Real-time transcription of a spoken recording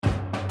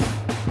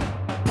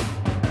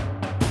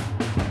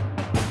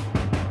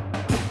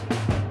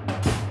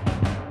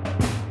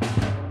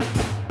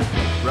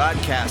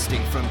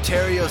Broadcasting from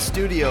Terrio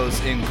Studios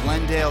in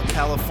Glendale,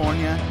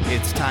 California,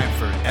 it's time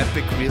for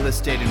Epic Real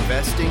Estate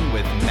Investing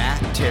with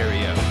Matt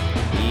Terrio.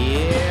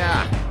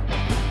 Yeah.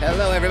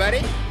 Hello, everybody.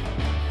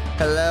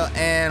 Hello,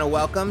 and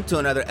welcome to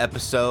another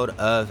episode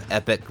of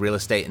Epic Real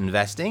Estate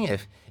Investing.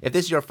 If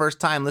this is your first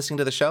time listening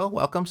to the show,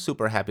 welcome.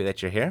 Super happy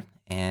that you're here.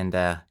 And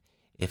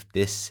if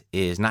this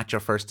is not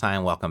your first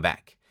time, welcome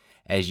back.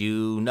 As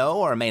you know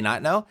or may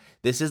not know,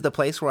 this is the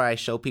place where I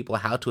show people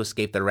how to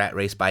escape the rat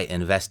race by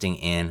investing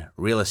in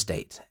real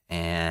estate.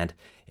 And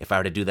if I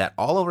were to do that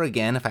all over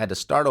again, if I had to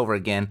start over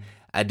again,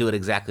 I'd do it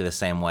exactly the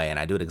same way. And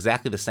I do it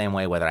exactly the same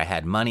way whether I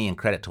had money and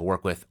credit to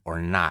work with or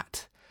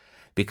not.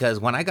 Because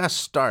when I got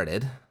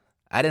started,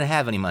 I didn't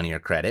have any money or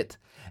credit.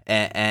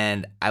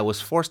 And I was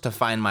forced to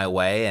find my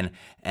way.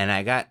 And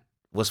I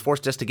was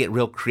forced just to get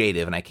real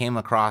creative. And I came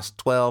across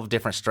 12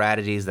 different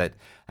strategies that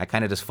I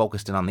kind of just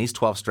focused in on these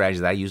 12 strategies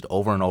that I used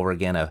over and over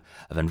again of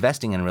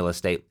investing in real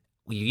estate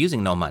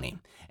using no money.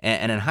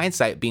 And in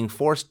hindsight, being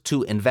forced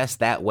to invest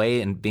that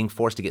way and being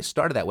forced to get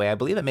started that way, I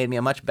believe it made me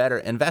a much better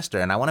investor.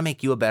 And I want to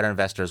make you a better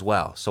investor as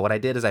well. So what I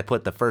did is I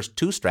put the first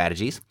two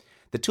strategies,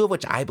 the two of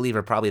which I believe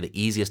are probably the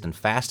easiest and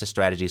fastest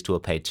strategies to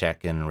a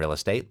paycheck in real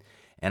estate.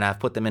 And I've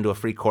put them into a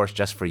free course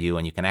just for you.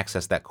 And you can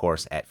access that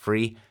course at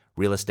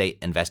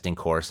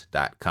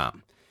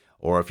freerealestateinvestingcourse.com.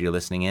 Or if you're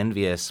listening in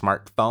via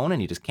smartphone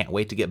and you just can't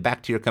wait to get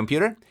back to your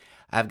computer,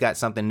 I've got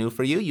something new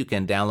for you. You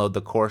can download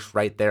the course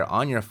right there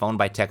on your phone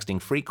by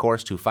texting free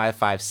course to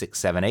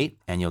 55678,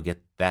 and you'll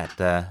get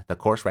the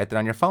course right there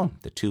on your phone.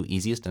 The two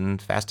easiest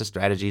and fastest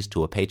strategies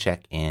to a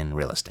paycheck in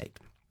real estate.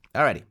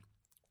 Alrighty.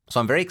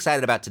 So I'm very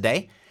excited about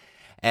today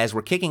as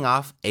we're kicking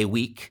off an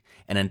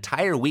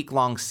entire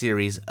week-long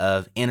series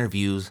of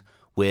interviews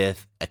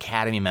with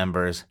Academy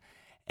members,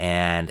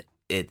 and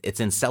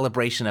it's in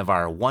celebration of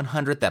our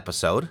 100th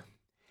episode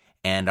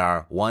and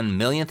our 1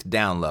 millionth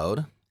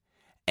download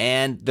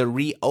and the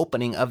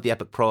reopening of the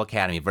Epic Pro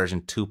Academy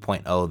version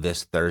 2.0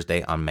 this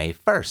Thursday on May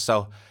 1st.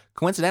 So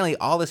coincidentally,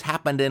 all this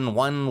happened in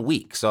 1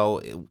 week.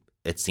 So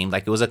it seemed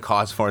like it was a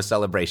cause for a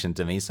celebration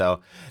to me. So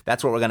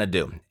that's what we're going to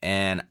do.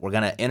 And we're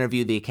going to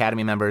interview the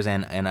Academy members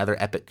and other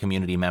Epic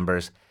community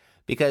members.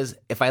 Because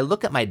if I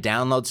look at my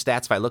download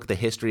stats, if I look at the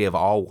history of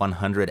all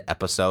 100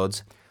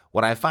 episodes,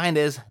 what I find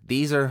is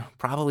these are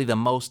probably the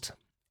most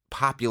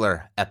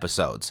popular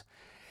episodes.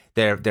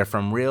 They're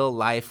from real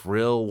life,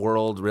 real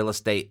world real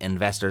estate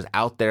investors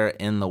out there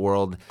in the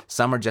world.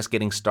 Some are just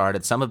getting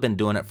started. Some have been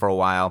doing it for a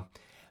while,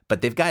 but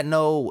they've got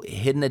no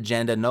hidden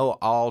agenda, no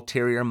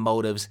ulterior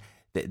motives.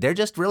 They're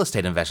just real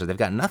estate investors. They've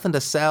got nothing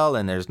to sell,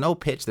 and there's no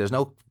pitch. There's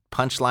no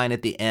punchline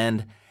at the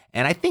end.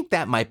 And I think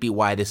that might be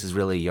why this is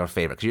really your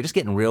favorite, because you're just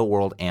getting real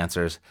world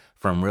answers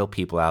from real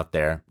people out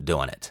there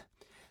doing it.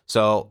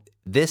 So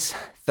this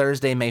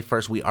Thursday, May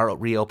 1st, we are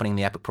reopening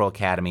the Epic Pro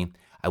Academy.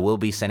 I will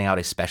be sending out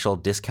a special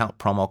discount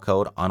promo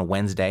code on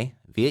Wednesday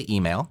via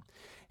email.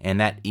 And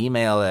that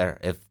email,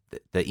 if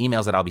the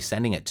emails that I'll be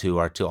sending it to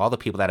are to all the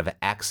people that have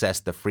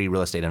accessed the free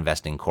real estate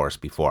investing course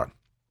before.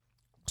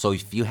 So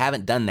if you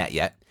haven't done that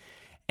yet,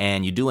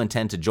 and you do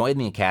intend to join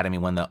the Academy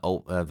when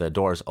the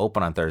doors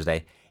open on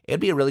Thursday,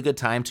 it'd be a really good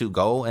time to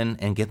go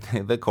and get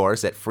the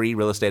course at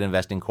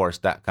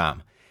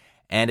freerealestateinvestingcourse.com.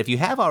 And if you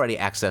have already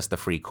accessed the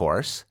free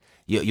course,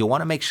 you'll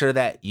want to make sure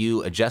that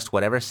you adjust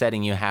whatever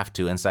setting you have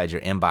to inside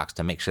your inbox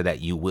to make sure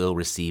that you will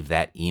receive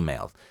that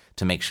email,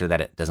 to make sure that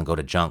it doesn't go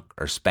to junk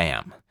or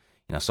spam.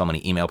 You know, so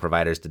many email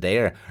providers today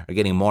are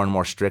getting more and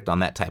more strict on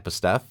that type of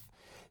stuff.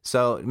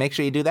 So make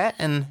sure you do that.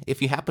 And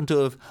if you happen to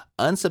have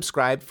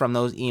unsubscribed from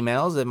those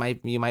emails,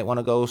 you might want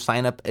to go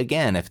sign up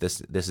again if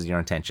this is your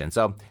intention.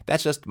 So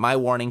that's just my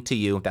warning to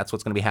you. That's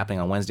what's going to be happening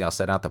on Wednesday. I'll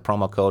set out the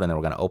promo code, and then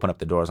we're going to open up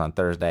the doors on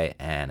Thursday,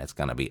 and it's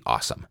going to be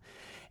awesome.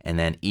 And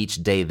then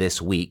each day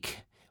this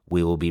week,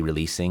 we will be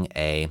releasing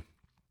an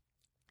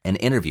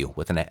interview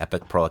with an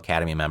Epic Pro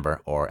Academy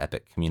member or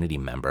Epic community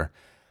member,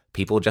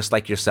 people just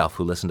like yourself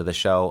who listen to the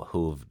show,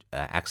 who've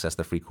accessed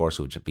the free course,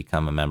 who've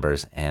become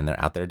members, and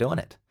they're out there doing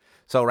it.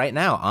 So right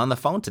now, on the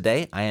phone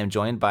today, I am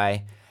joined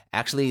by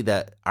actually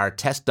our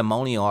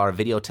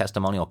video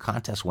testimonial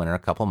contest winner a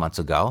couple months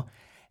ago,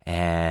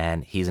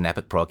 and he's an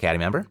Epic Pro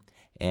Academy member.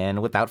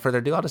 And without further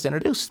ado, I'll just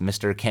introduce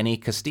Mr. Kenny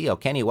Castillo.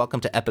 Kenny, welcome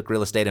to Epic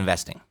Real Estate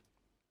Investing.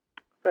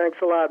 Thanks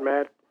a lot,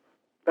 Matt.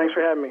 Thanks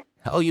for having me.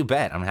 Oh, you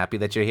bet. I'm happy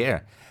that you're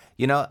here.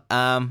 You know,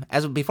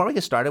 before we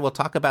get started, we'll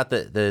talk about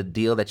the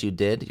deal that you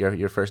did,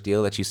 your first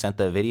deal that you sent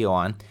the video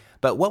on.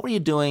 But what were you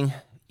doing,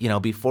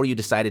 before you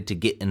decided to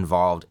get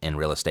involved in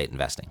real estate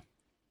investing?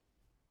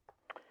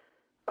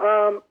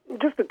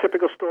 Just a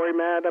typical story,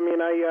 Matt. I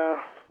mean,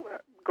 I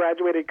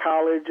graduated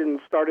college and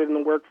started in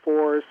the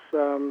workforce.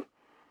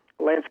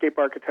 Landscape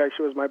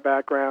architecture was my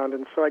background,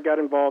 and so I got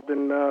involved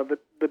in the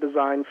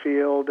design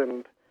field,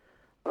 and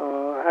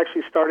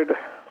actually started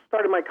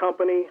my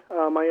company,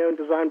 my own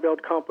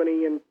design-build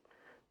company in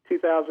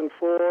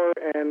 2004,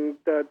 and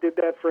did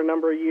that for a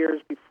number of years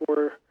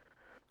before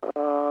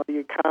the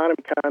economy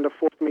kind of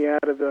forced me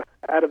out of the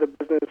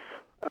business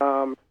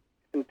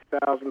in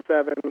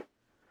 2007.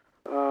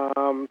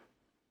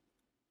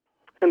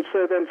 And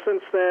so then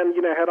since then,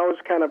 had always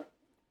kind of,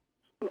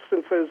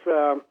 since there's,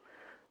 a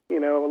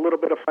little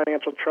bit of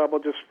financial trouble,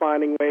 just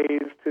finding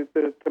ways to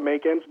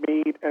make ends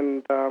meet,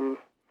 and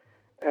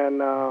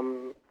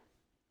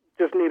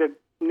just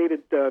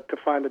needed to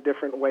find a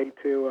different way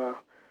to,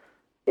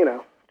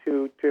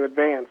 to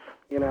advance,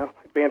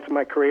 advance in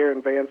my career,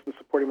 advance in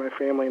supporting my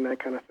family and that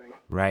kind of thing.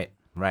 Right.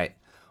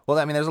 Well,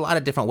 I mean, there's a lot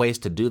of different ways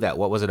to do that.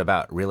 What was it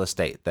about real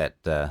estate that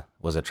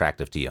was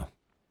attractive to you?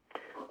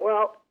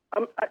 Well,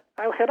 I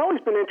had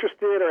always been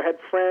interested, or had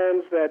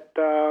friends that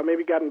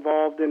maybe got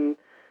involved in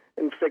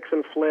fix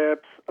and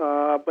flips,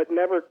 but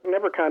never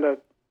kind of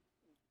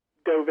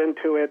dove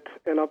into it.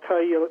 And I'll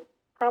tell you,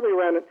 probably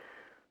around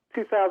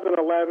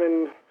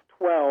 2011,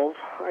 12,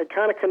 I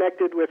kind of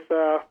connected with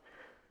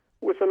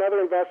another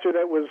investor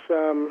that was,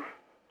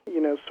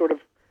 sort of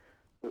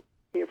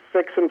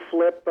fix and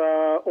flip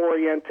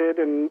oriented,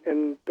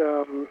 and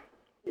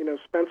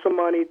spent some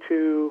money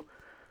to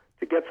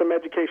get some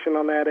education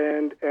on that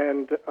end,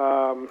 and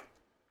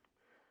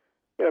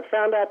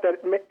found out that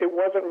it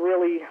wasn't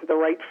really the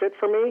right fit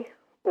for me,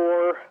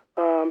 or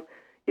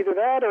either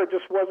that or it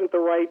just wasn't the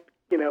right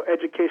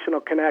educational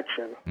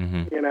connection.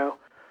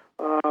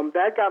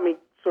 That got me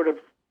sort of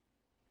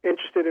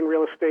interested in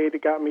real estate.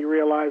 It got me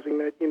realizing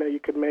that you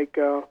could make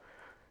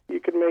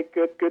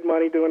good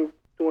money doing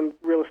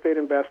real estate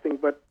investing,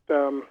 but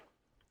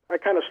I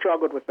kind of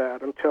struggled with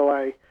that until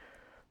I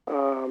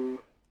kind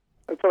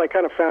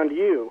of found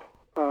you.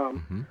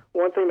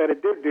 One thing that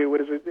it did do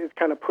was it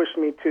kind of pushed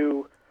me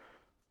to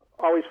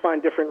always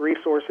find different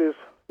resources,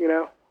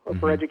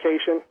 for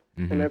education,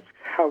 and that's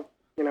how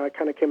I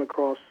kind of came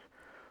across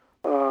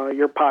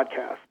your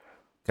podcast.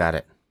 Got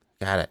it.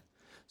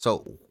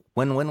 So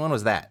when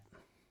was that?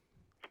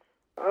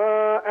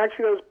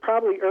 Actually, that was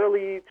probably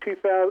early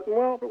 2000.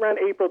 Well, around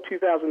April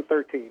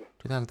 2013.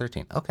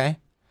 2013. Okay,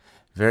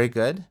 very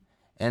good.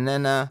 And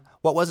then,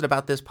 what was it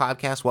about this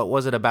podcast? What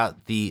was it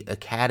about the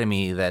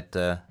academy that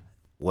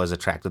was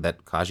attractive,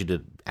 that caused you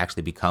to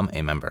actually become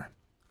a member?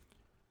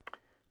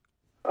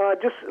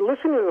 Just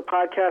listening to the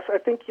podcast, I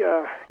think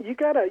you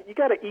got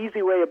an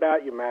easy way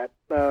about you, Matt.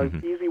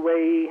 Easy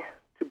way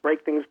to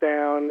break things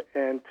down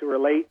and to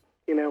relate,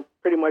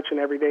 pretty much in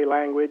everyday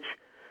language.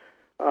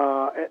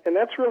 And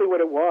that's really what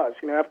it was.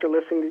 After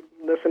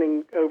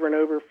listening over and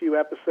over a few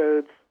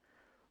episodes,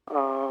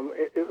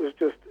 it was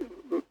just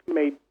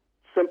made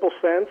simple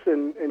sense,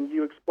 and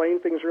you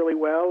explained things really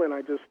well. And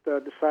I just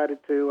decided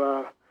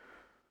to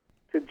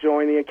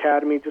join the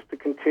academy just to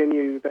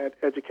continue that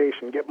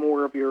education, get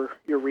more of your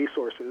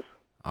resources.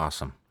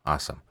 Awesome.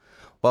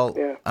 Well,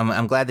 yeah.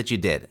 I'm glad that you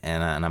did,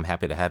 and I'm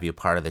happy to have you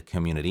part of the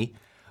community.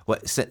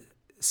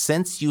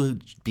 Since you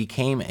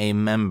became a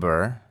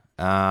member,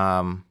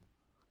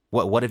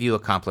 what have you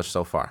accomplished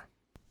so far?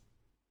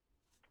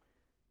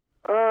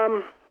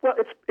 Well,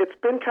 it's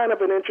been kind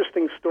of an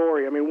interesting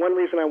story. I mean, one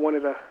reason I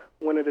wanted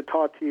to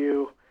talk to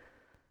you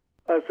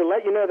is to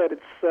let you know that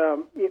it's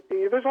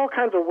there's all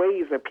kinds of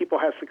ways that people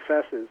have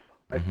successes.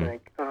 I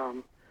think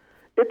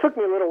it took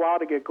me a little while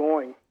to get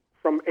going.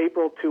 From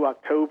April to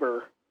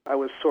October, I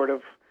was sort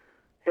of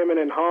hemming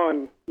and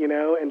hawing,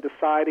 and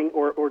deciding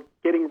or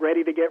getting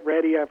ready to get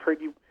ready. I've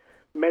heard you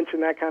mention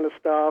that kind of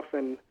stuff,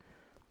 and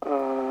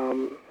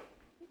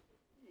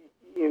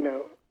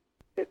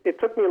it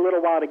took me a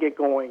little while to get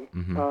going.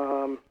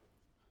 And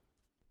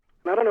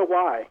I don't know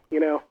why.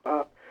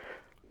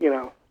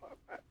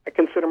 I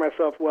consider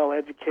myself well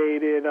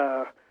educated.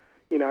 I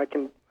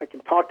can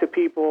talk to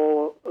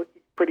people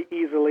pretty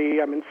easily.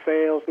 I'm in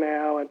sales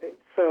now, and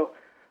so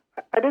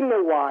I didn't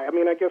know why. I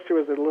mean, I guess there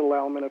was a little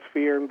element of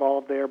fear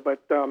involved there.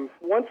 But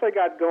once I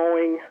got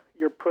going,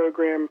 your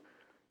program,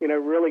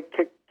 really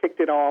kicked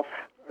it off.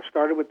 I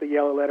started with the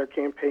Yellow Letter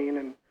campaign,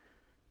 and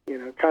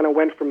kind of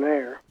went from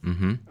there.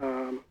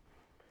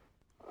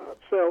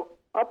 So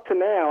up to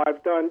now,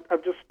 I've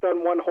just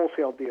done one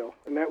wholesale deal,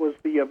 and that was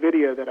the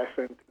video that I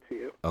sent to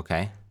you.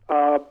 Okay.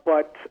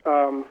 But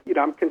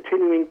I'm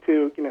continuing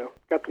to,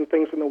 got some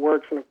things in the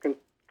works, and I'm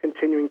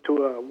continuing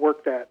to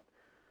work that,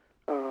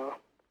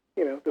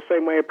 the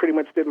same way I pretty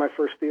much did my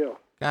first deal.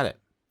 Got it.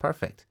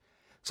 Perfect.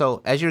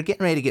 So as you're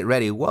getting ready to get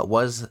ready, what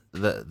was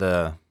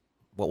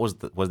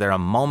was there a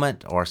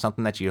moment or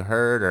something that you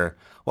heard, or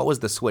what was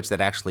the switch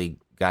that actually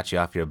got you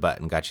off your butt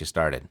and got you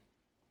started?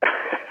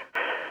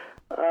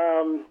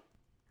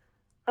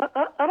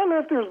 I don't know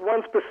if there's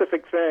one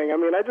specific thing. I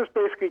mean, I just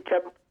basically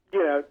kept,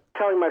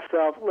 telling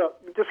myself,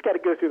 look, you just got to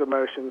go through the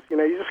motions.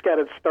 You just got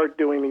to start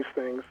doing these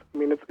things. I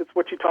mean, it's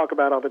what you talk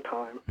about all the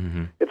time.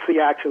 It's the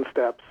action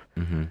steps.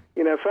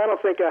 So I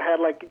don't think I had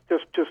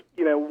just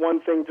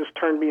one thing just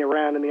turned me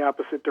around in the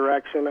opposite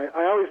direction.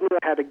 I always knew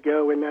I had to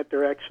go in that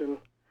direction.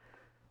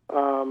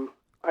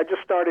 I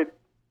just started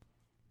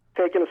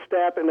taking a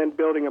step and then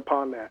building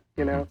upon that,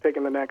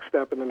 taking the next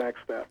step and the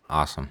next step.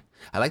 Awesome.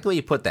 I like the way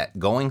you put that,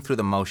 going through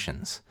the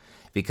motions,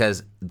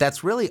 because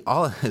that's really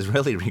all is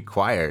really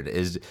required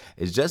is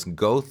just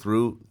go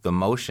through the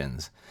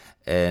motions.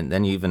 And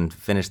then you even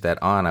finished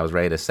that on, I was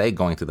ready to say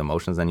going through the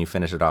motions, then you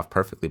finish it off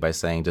perfectly by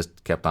saying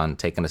just kept on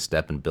taking a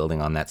step and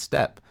building on that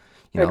step.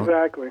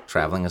 Exactly.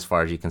 traveling as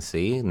far as you can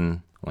see,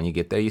 and when you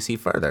get there, you see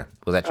further.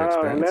 Was that your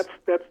experience?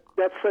 And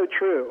that's so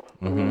true.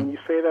 I mean, you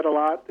say that a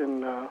lot,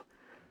 and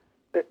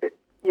the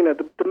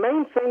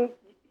main thing,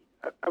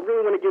 I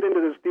really want to get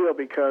into this deal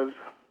because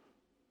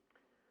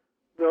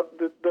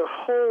the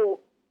whole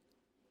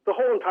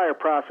entire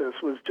process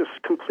was just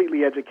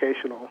completely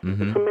educational.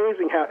 It's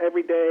amazing how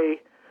every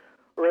day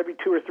or every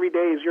 2 or 3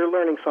 days you're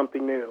learning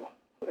something new.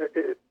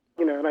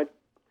 And I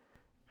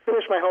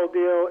finished my whole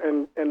deal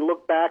and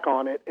looked back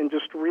on it and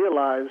just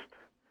realized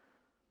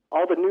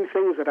all the new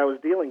things that I was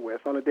dealing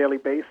with on a daily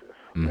basis.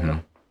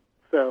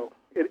 So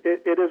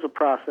it is a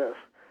process,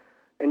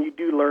 and you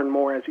do learn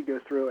more as you go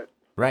through it.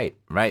 Right.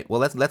 Well,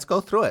 let's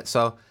go through it.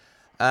 So,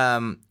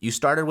 you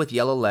started with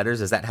yellow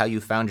letters. Is that how you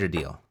found your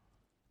deal?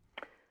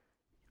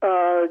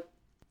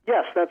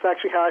 Yes, that's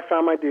actually how I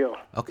found my deal.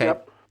 Okay.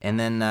 Yep. And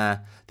then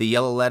the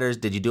yellow letters,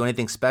 did you do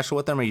anything special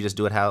with them, or you just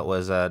do it how it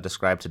was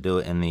described to do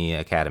it in the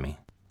academy?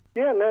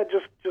 Yeah, no,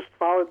 just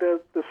followed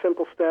the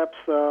simple steps.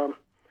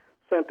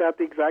 Sent out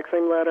the exact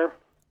same letter.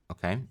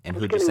 Okay. And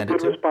who'd you send it to?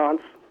 Good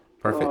response.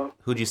 Perfect.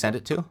 Who'd you send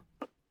it to?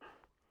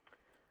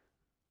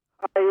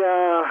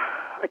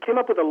 I came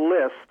up with a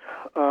list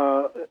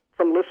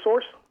from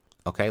ListSource.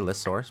 Okay,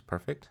 ListSource.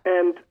 Perfect.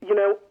 And,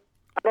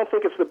 I don't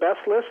think it's the best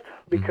list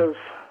because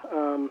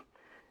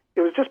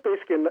it was just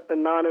basically a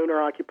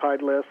non-owner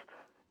occupied list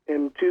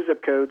in 2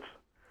 zip codes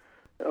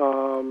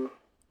to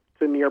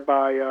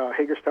nearby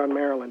Hagerstown,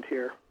 Maryland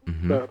here.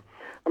 So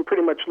I'm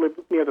pretty much live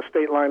near the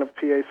state line of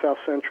PA South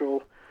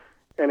Central,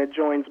 and it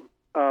joins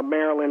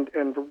Maryland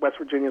and West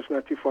Virginia is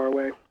not too far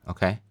away.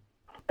 Okay.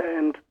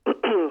 And,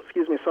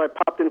 excuse me, so I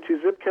popped in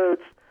 2 zip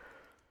codes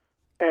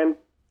and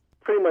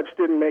pretty much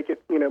didn't make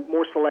it,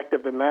 more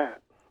selective than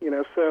that.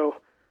 So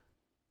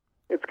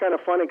it's kind of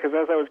funny because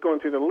as I was going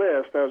through the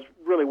list, I was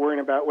really worrying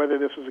about whether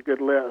this was a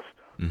good list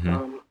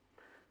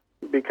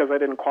because I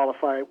didn't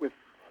qualify it with,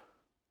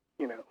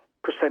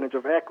 percentage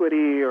of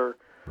equity or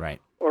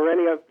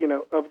any of,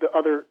 of the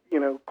other,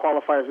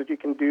 qualifiers that you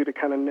can do to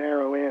kind of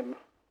narrow in.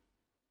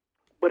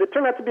 But it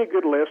turned out to be a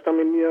good list. I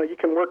mean, you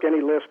can work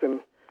any list and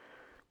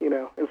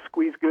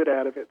squeeze good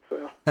out of it.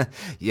 So.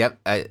 Yep.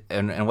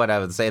 And what I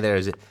would say there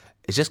is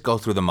just go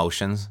through the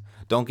motions.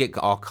 Don't get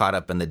all caught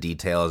up in the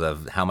details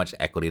of how much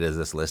equity does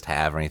this list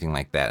have or anything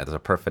like that. It's a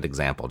perfect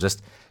example.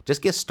 Just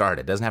get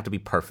started. It doesn't have to be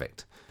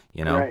perfect,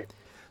 Right.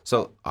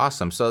 So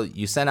awesome. So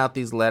you sent out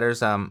these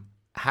letters.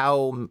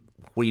 How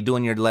were you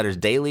doing your letters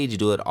daily? Did you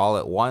do it all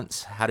at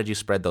once? How did you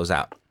spread those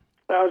out?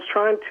 I was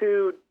trying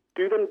to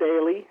do them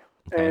daily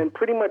and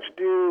pretty much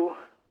do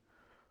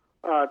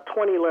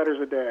 20 letters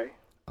a day.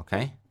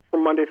 Okay.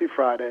 From Monday through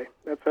Friday.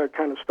 That's how I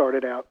kind of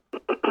started out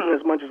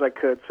as much as I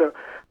could. So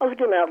I was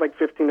getting out like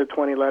 15 to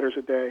 20 letters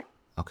a day.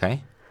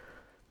 Okay.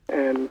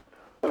 And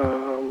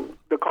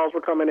the calls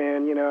were coming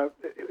in.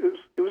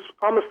 It was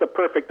almost the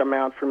perfect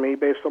amount for me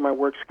based on my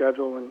work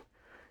schedule. And,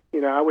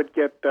 I would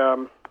get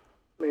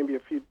maybe a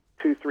few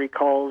 2-3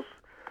 calls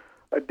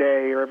a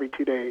day or every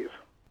 2 days.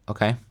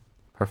 Okay.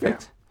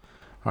 Perfect.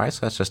 Yeah. All right.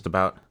 So that's just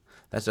about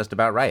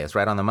right. It's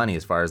right on the money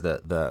as far as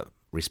the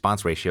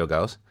response ratio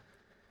goes.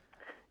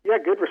 Yeah,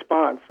 good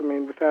response. I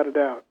mean, without a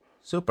doubt.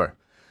 Super.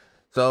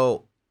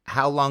 So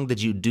how long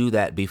did you do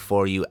that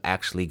before you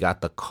actually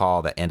got the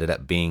call that ended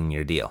up being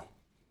your deal?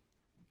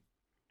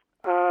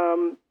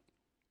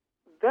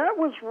 That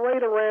was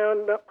right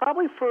around,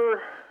 probably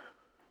for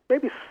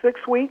maybe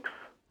 6 weeks.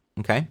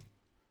 Okay.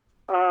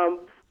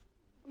 It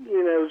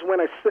was when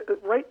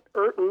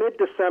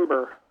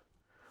mid-December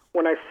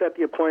when I set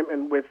the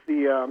appointment with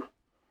the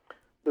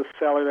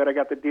seller that I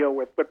got the deal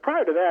with. But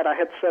prior to that, I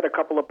had set a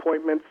couple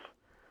appointments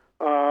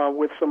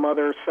with some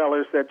other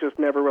sellers that just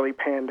never really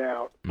panned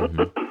out.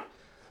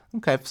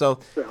 Okay, so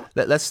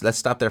let's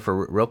stop there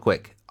for real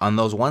quick. On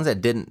those ones that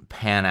didn't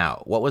pan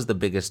out, what was the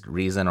biggest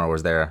reason, or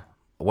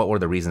what were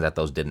the reasons that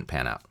those didn't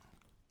pan out?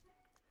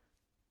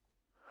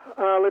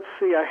 Let's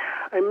see.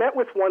 I met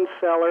with one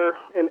seller,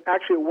 and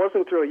actually it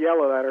wasn't through a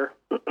yellow letter.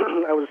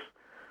 I was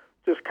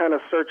just kind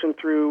of searching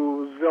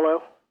through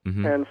Zillow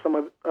and some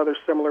of other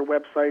similar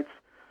websites,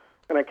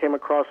 and I came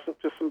across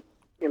just some,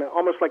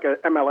 almost like a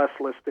MLS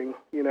listing,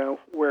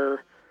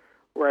 where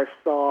I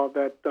saw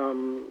that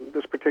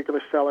this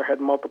particular seller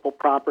had multiple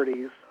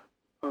properties.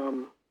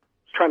 Was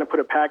trying to put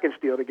a package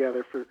deal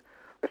together for,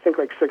 I think,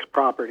 like 6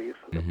 properties.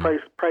 The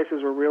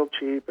prices were real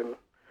cheap, and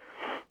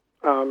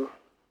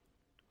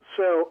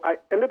so I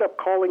ended up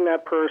calling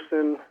that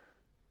person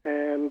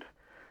and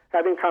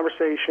having a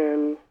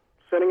conversation,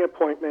 setting an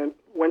appointment,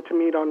 went to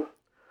meet on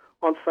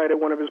site at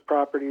one of his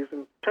properties,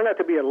 and turned out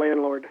to be a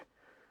landlord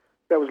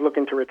that was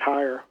looking to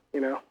retire,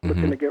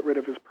 looking to get rid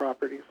of his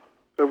properties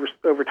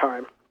over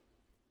time.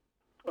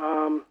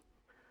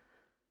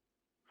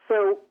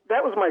 So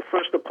that was my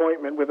first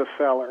appointment with a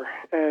seller,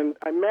 and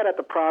I met at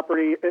the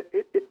property,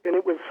 and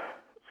it was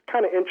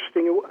kind of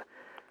interesting.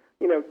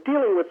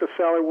 Dealing with the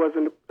seller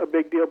wasn't a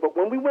big deal, but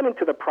when we went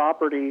into the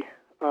property,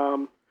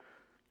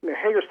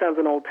 Hagerstown's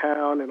an old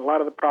town, and a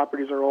lot of the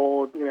properties are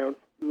old, early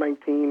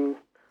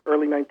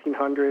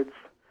 1900s,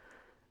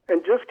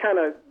 and just kind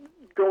of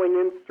going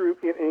in through,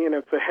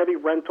 it's a heavy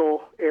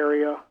rental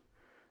area,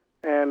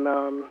 and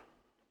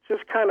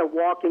just kind of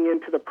walking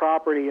into the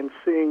property and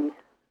seeing,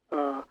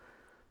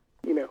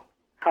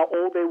 how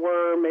old they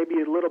were,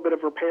 maybe a little bit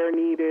of repair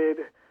needed,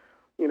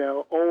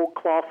 old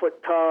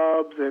clawfoot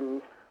tubs,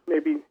 and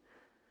maybe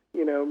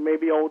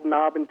old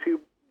knob and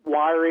tube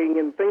wiring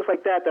and things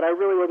like that I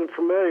really wasn't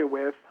familiar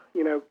with.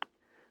 It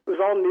was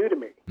all new to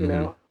me,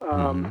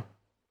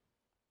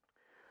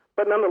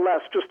 But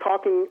nonetheless, just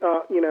talking,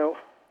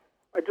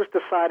 I just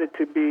decided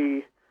to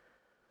be,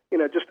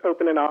 just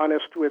open and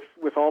honest with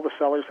all the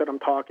sellers that I'm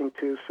talking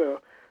to. So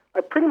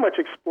I pretty much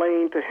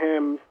explained to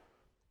him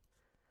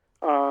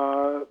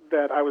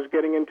that I was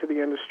getting into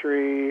the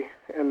industry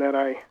and that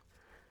I,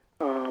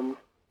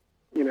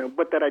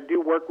 but that I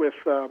do work with,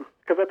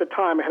 because at the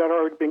time I had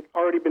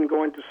already been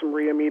going to some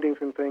RIA meetings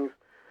and things.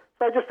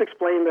 So I just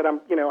explained that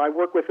I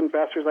work with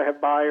investors, I have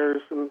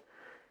buyers, and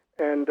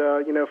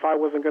if I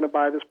wasn't going to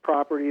buy this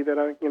property, that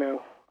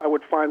I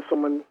would find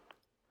someone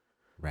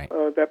right.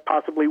 That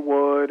possibly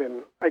would.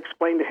 And I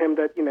explained to him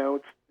that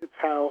it's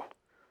how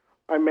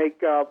I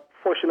make a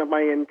portion of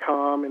my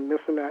income and this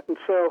and that. And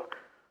so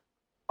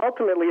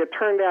ultimately, it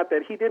turned out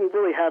that he didn't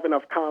really have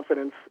enough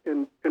confidence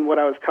in what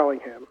I was telling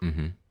him.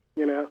 Mm-hmm.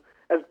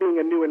 As being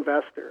a new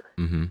investor.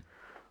 Mm-hmm.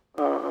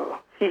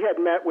 He had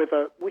met with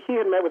a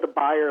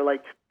buyer.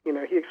 Like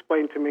he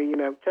explained to me,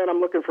 Ken, I'm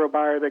looking for a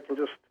buyer that can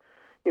just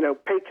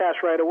pay cash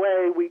right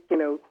away.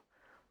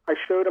 I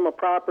showed him a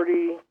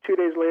property. 2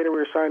 days later, we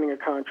were signing a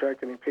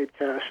contract, and he paid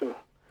cash. And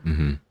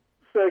mm-hmm.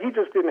 so he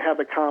just didn't have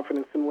the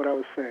confidence in what I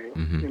was saying.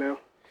 Mm-hmm.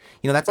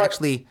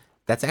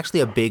 That's actually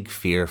a big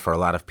fear for a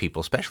lot of people,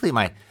 especially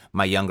my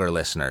younger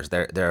listeners.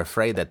 They're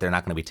afraid that they're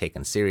not going to be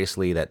taken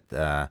seriously. That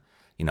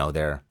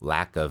their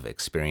lack of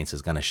experience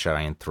is going to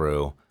shine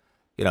through.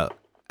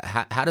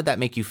 How did that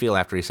make you feel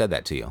after he said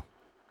that to you?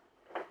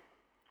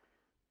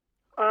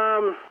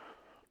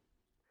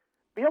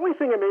 The only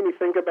thing it made me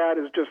think about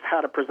is just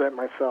how to present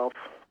myself,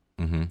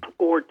 mm-hmm.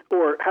 or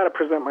how to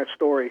present my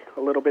story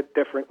a little bit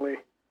differently,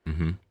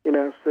 mm-hmm.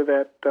 So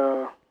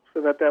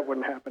that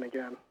wouldn't happen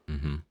again.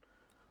 Mm-hmm.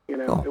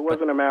 Cool. It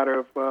wasn't a matter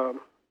of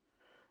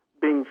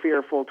being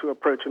fearful to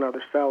approach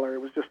another seller.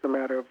 It was just a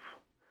matter of,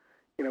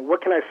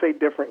 what can I say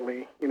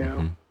differently?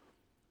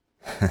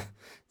 Mm-hmm.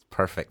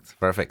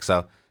 Perfect.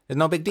 So it's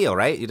no big deal,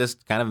 right? You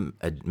just kind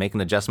of make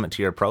an adjustment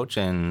to your approach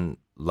and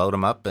load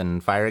them up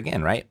and fire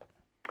again, right?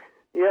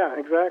 Yeah,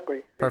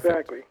 exactly.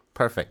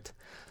 Perfect.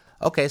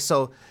 Okay,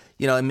 so,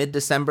 in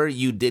mid-December,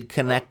 you did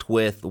connect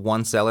with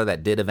one seller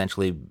that did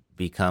eventually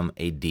become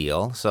a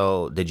deal.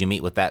 So did you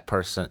meet with that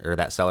person or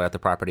that seller at the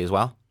property as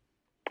well?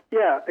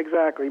 Yeah,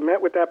 exactly.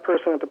 Met with that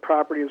person at the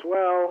property as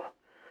well.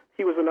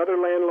 He was another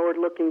landlord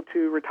looking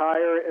to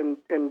retire and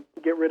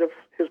get rid of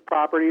his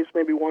properties,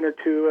 maybe one or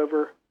two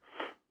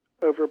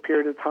over a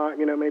period of time,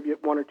 maybe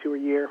one or two a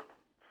year.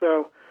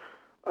 So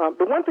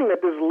the one thing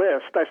that this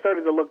list, I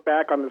started to look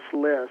back on this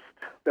list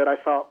that I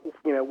thought,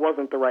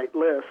 wasn't the right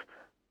list.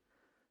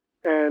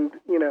 And,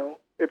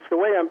 it's the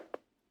way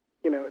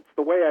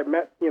I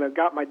met,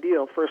 got my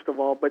deal, first of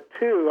all. But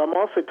two, I'm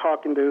also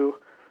talking to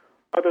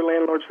other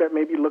landlords that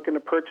may be looking to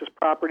purchase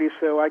property.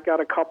 So I got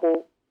a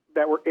couple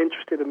that were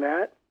interested in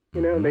that,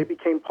 mm-hmm. and they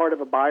became part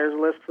of a buyer's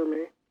list for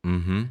me,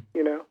 mm-hmm.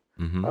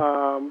 Mm-hmm.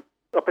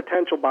 A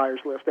potential buyer's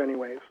list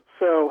anyways.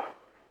 So,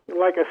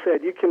 like I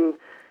said, you can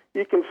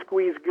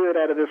squeeze good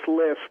out of this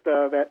list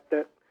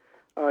that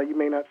you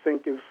may not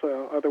think is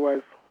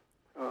otherwise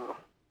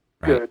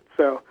good.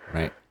 So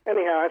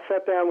anyhow, I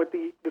sat down with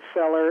the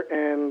seller,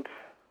 and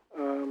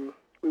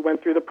we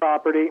went through the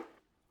property.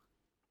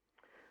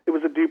 It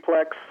was a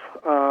duplex.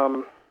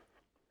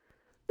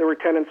 There were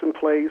tenants in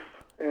place,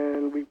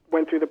 and we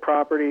went through the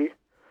property.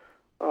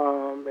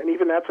 And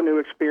even that's a new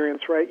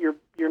experience, right?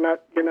 You're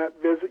not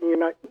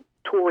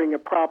touring a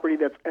property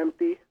that's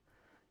empty.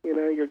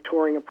 You're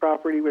touring a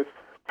property with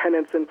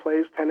tenants in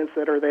place, tenants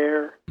that are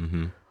there.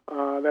 Mm-hmm.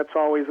 That's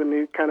always a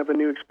new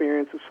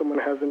experience if someone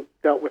hasn't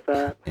dealt with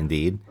that.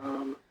 Indeed.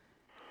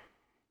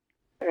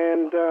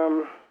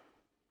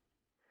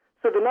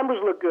 So the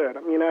numbers look good.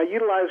 I mean, I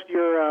utilized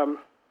your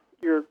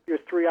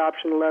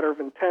 3-option letter of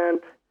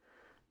intent,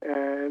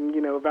 and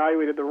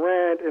evaluated the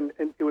rent, and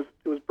it was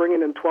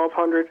bringing in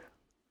 $1,200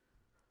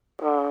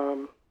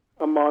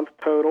 a month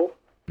total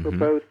for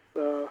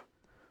mm-hmm.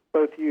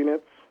 both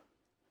units,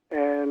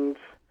 and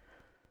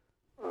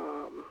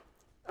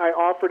I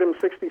offered him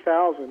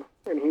 $60,000,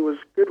 and he was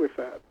good with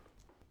that.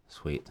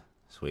 Sweet.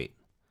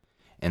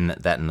 And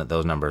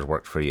those numbers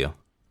worked for you?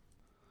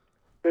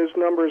 Those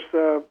numbers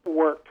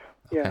worked.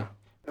 Okay. Yeah,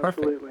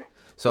 Perfect. Absolutely.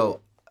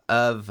 So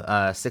of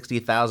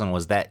 $60,000,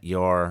 was that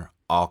your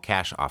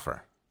all-cash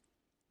offer?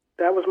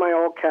 That was my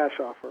all-cash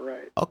offer,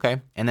 right.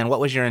 Okay. And then what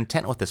was your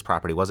intent with this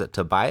property? Was it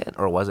to buy it,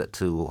 or was it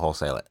to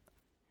wholesale it?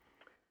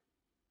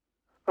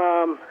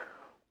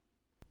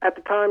 At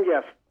the time,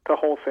 yes, to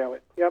wholesale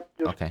it. Yep,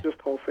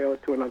 just wholesale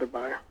it to another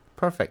buyer.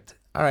 Perfect.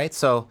 All right.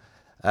 So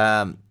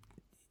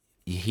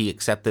he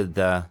accepted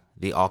the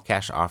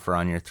all-cash offer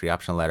on your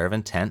 3-option letter of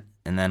intent,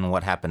 and then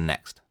what happened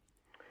next?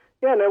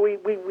 Yeah, no, we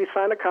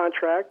signed a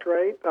contract,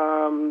 right?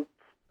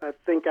 I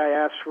think I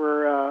asked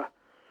for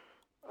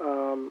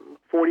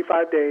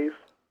 45 days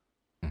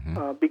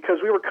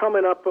because we were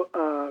coming up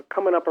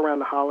around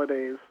the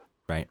holidays,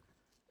 Right.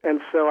 and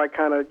so I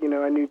kind of,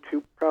 I knew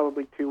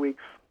probably 2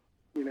 weeks,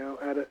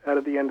 out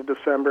of the end of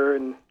December,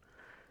 and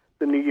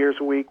the New Year's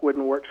week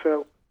wouldn't work.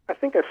 So I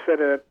think I set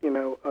it,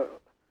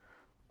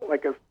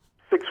 like a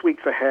 6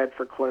 weeks ahead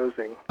for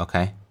closing.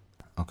 Okay.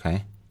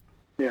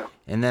 Yeah.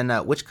 And then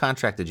which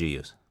contract did you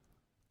use?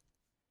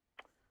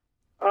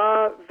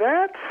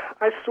 That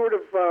I sort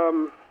of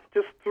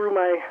just through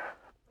my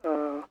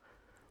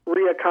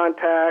RIA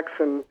contacts,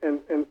 and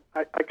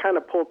I kind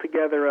of pulled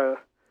together a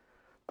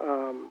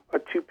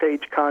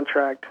 2-page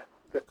contract.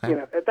 That, Okay.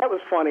 That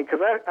was funny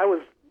because I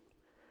was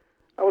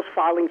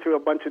filing through a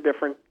bunch of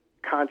different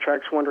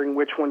contracts, wondering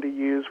which one to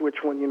use,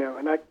 which one,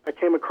 and I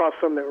came across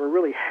some that were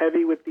really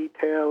heavy with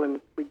detail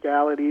and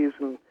legalities,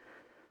 and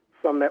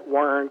some that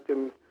weren't,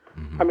 and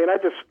I mean, I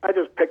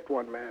just picked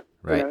one, Matt.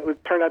 Right.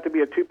 It turned out to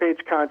be a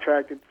 2-page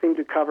contract. It seemed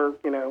to cover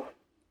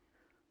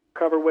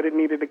what it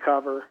needed to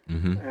cover,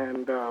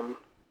 and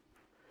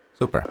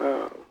Super.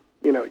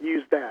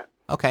 use that.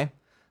 Okay.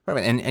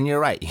 Perfect. And you're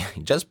right.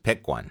 Just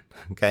pick one.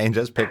 Okay.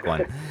 Just pick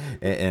one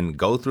and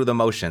go through the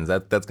motions.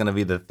 That's going to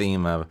be the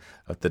theme of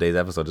today's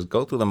episode. Just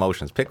go through the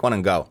motions. Pick one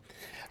and go.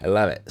 I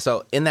love it.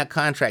 So in that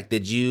contract,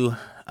 did you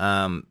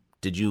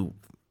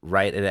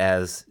write it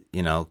as,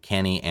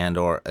 Kenny and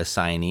or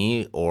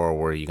assignee, or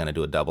were you going to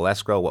do a double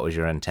escrow? What was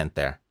your intent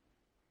there?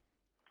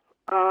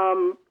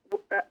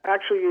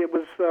 Actually, it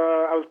was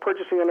I was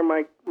purchasing under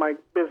my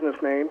business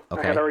name.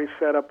 Okay. I had already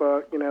set up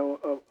a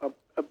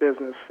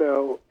business.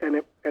 So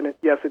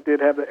yes, it did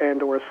have the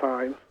and or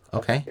signs.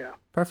 Okay. Yeah.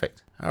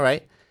 Perfect. All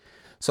right.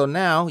 So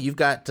now you've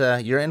got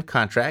you're in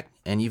contract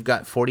and you've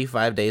got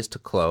 45 days to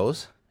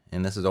close,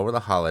 and this is over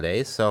the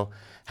holidays. So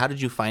how did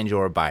you find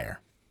your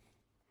buyer?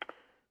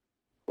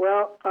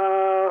 Well,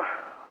 a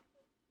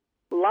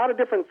lot of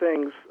different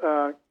things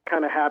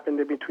kind of happened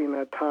in between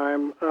that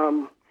time.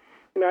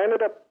 I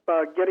ended up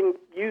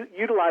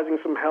utilizing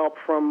some help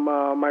from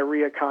my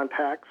RIA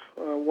contacts.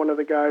 One of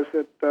the guys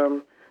that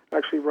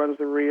actually runs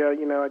the RIA,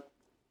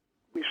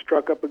 we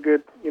struck up a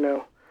good,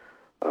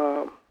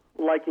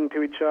 liking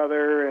to each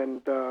other,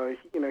 and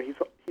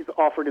he's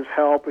offered his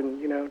help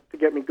and to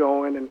get me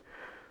going. And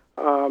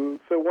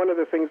so one of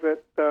the things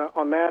that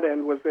on that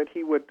end was that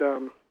he would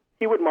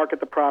market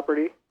the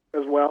property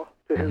as well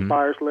to his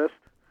buyers list.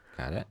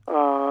 Got it.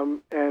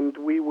 And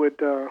we would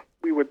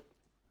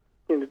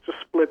just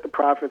split the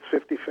profits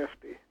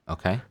 50-50.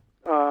 Okay.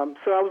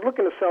 So I was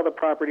looking to sell the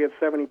property at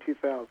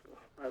 $72,000,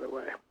 by the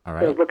way. All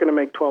right. So I was looking to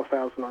make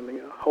 $12,000 on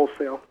the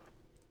wholesale.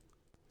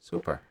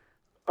 Super.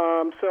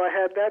 So I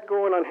had that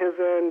going on his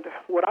end.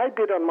 What I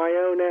did on my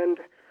own end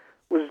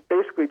was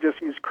basically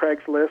just use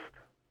Craigslist,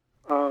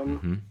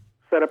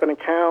 set up an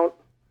account.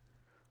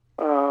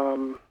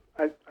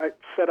 I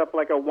set up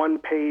like a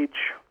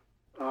 1-page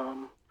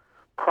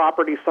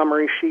property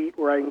summary sheet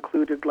where I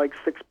included like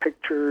 6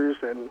 pictures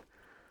and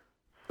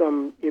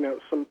some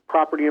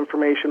property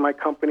information, my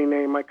company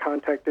name, my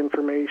contact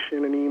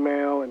information, and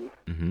email, and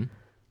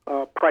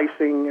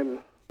pricing, and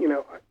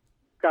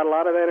got a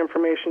lot of that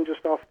information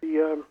just off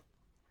the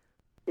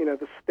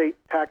the state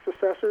tax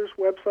assessor's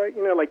website,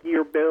 like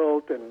year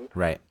billed and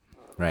Right.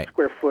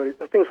 square footage,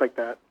 things like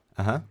that.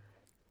 And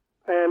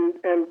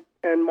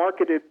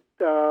marketed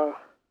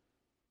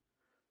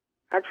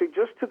actually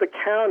just to the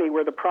county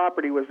where the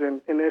property was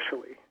in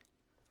initially,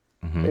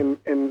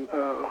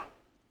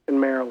 in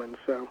Maryland.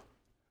 So.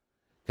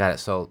 Got it.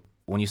 So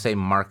when you say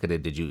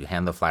marketed, did you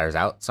hand the flyers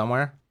out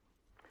somewhere?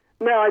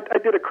 No, I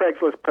did a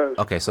Craigslist post.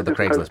 Okay, so the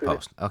Craigslist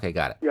post. Okay,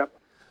 got it. Yep.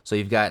 So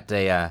you've got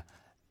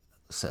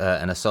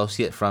an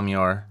associate from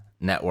your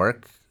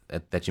network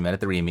that you met at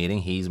the RIA meeting.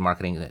 He's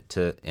marketing it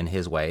in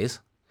his ways,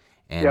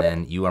 and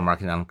then you are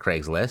marketing on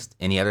Craigslist.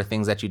 Any other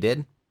things that you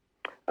did?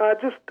 I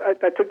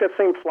took that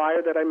same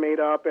flyer that I made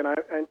up, and I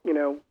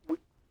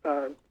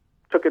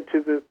took it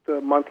to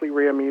the monthly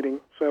RIA meeting.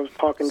 So I was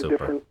talking to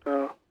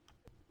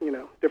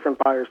different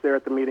buyers there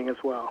at the meeting as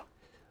well.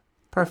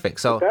 Perfect.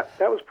 So that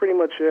was pretty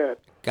much it.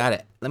 Got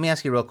it. Let me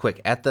ask you real quick.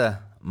 At the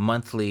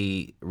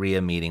monthly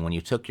RIA meeting, when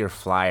you took your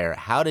flyer,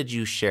 how did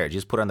you share it? Did you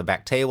just put it on the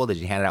back table? Did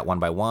you hand it out one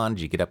by one?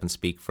 Did you get up and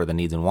speak for the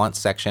needs and wants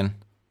section?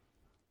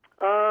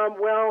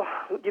 Well,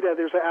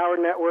 there's an hour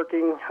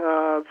networking,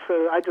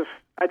 so I just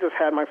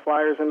had my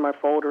flyers in my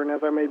folder, and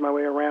as I made my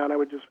way around, it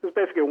was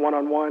basically a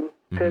one-on-one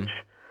pitch.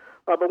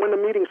 But when the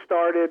meeting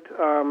started,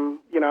 I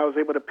was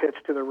able to pitch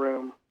to the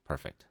room.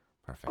 Perfect.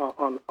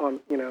 On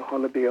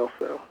the deal.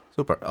 So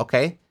super.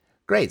 Okay,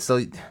 great.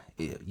 So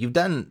you've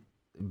done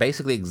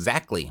basically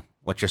exactly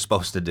what you're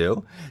supposed to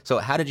do. So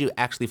how did you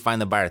actually find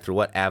the buyer? Through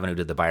what avenue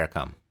did the buyer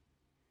come?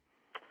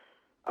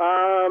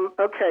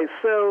 Okay,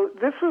 so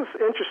this was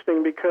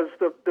interesting because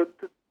the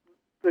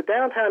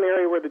downtown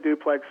area where the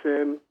duplex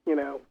in,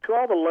 to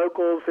all the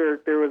locals,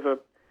 there was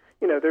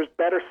there's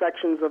better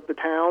sections of the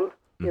town,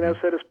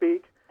 so to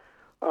speak.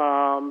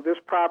 This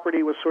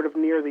property was sort of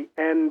near the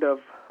end of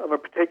a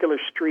particular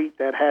street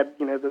that had,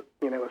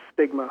 a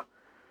stigma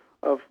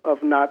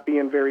of not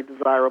being very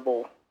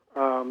desirable.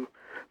 So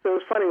it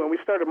was funny when we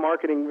started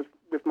marketing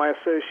with my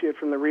associate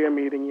from the RIA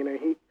meeting.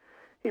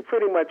 He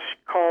pretty much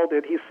called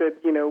it. He said,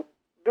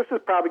 this is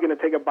probably going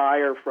to take a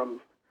buyer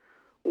from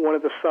one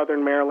of the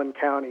southern Maryland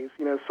counties.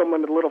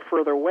 Someone a little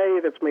further away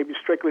that's maybe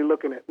strictly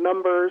looking at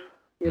numbers.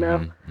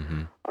 So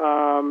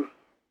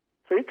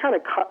he kind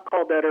of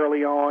called that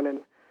early on,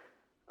 and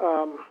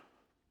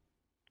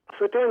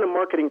so during the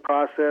marketing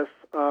process,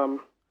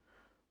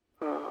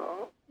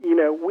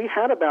 we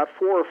had about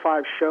 4 or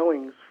 5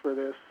 showings for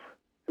this,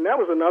 and that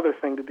was another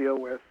thing to deal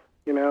with.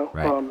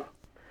 Right.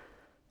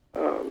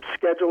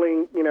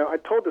 Scheduling. I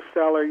told the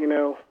seller,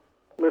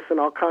 listen,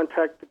 I'll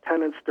contact the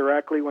tenants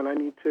directly when I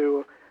need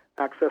to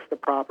access the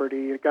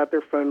property. I got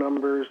their phone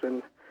numbers,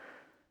 and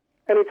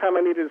anytime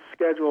I needed to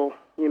schedule,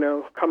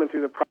 coming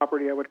through the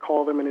property, I would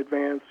call them in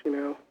advance,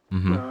 and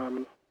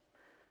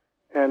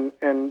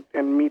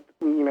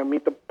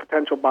meet the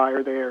potential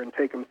buyer there and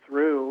take them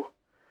through.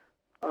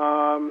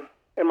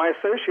 And my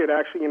associate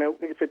actually,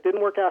 if it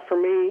didn't work out for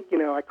me,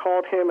 I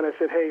called him and I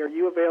said, hey, are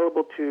you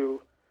available to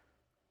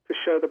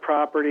show the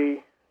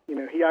property?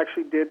 He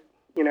actually did,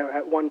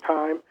 at one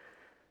time.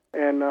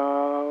 And,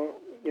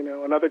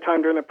 another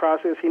time during the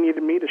process, he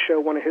needed me to show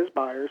one of his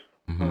buyers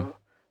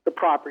the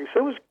property.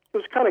 So it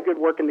was kind of good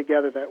working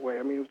together that way.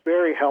 I mean, it was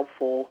very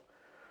helpful.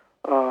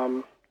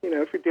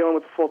 If you're dealing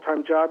with a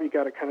full-time job, you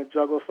got to kind of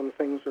juggle some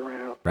things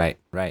around. Right,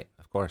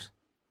 of course.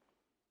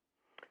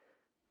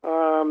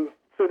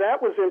 So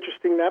that was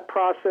interesting. That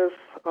process,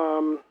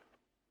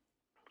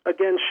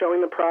 again,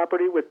 showing the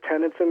property with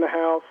tenants in the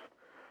house.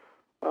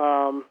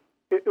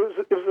 It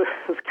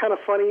was kind of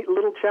funny, a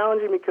little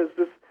challenging because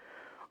this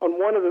on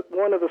one of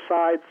the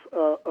sides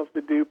of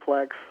the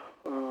duplex,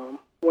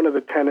 one of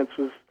the tenants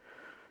was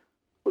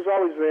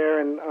always there,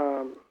 and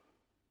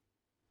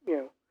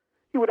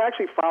he would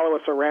actually follow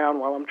us around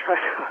while I'm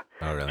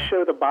trying to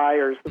show the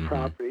buyers the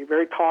property.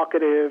 Very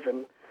talkative,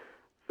 and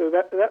so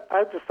that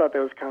I just thought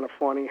that was kind of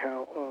funny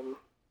how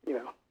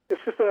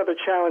it's just another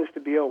challenge to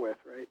deal with,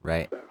 right?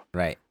 Right, so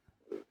right.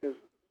 It's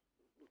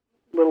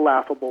a little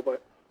laughable,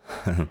 but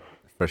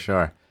for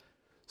sure.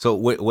 So,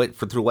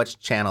 through what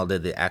channel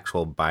did the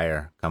actual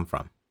buyer come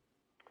from?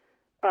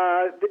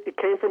 It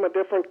came from a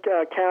different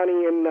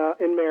county in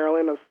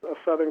Maryland, a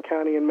southern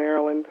county in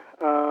Maryland.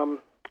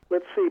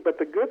 Let's see. But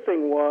the good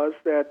thing was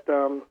that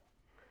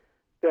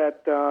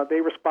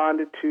they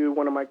responded to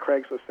one of my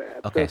Craigslist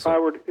ads. Okay,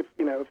 so if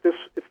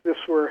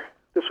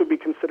this would be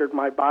considered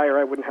my buyer,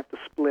 I wouldn't have to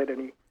split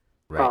any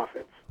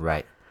profits.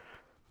 Right.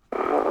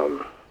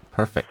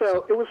 Perfect.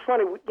 So it was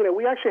funny.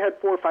 We actually had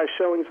 4 or 5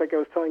 showings, like I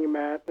was telling you,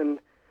 Matt, and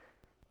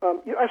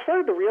I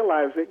started to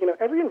realize that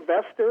every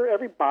investor,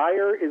 every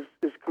buyer is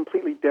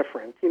completely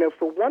different.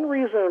 For one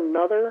reason or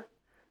another,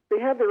 they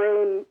have their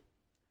own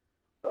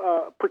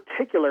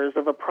particulars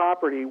of a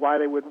property, why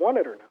they would want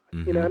it or not.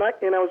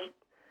 And I was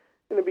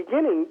in the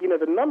beginning.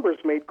 The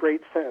numbers made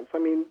great sense. I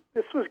mean,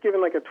 this was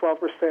given like a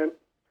 12%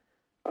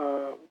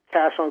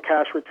 cash on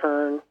cash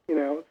return.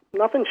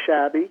 Nothing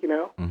shabby.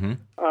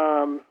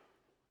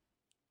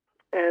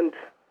 And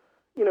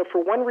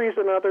for one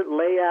reason or another,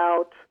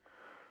 layout.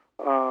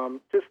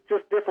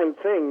 Just different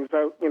things.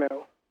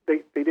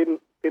 They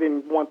didn't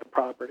want the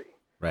property,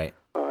 right?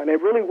 And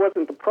it really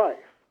wasn't the price.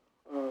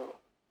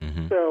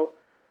 So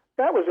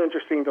that was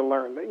interesting to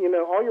learn. That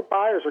all your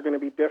buyers are going to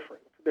be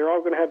different. They're all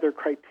going to have their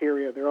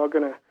criteria. They're all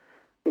going to,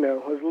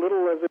 as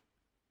little as it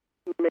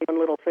make one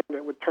little thing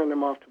that would turn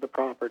them off to the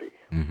property.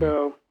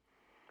 So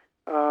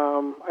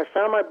I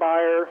found my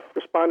buyer,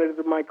 responded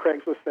to my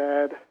Craigslist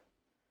ad,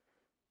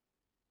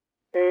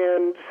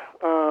 and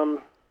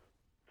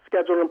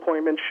scheduled an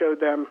appointment, showed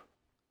them.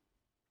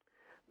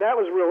 That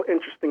was a real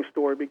interesting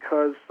story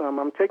because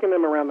I'm taking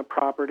them around the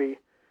property,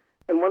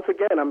 and once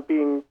again, I'm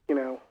being,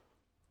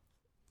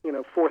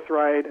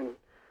 forthright and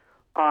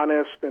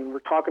honest, and we're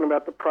talking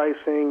about the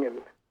pricing,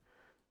 and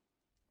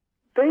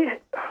they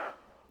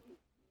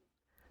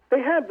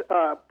had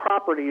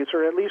properties,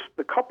 or at least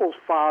the couple's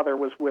father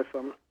was with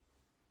them.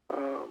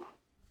 I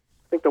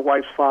think the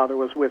wife's father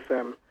was with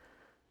them,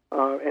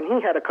 and he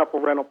had a couple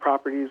rental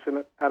properties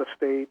out of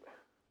state,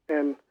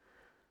 and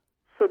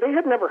so they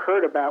had never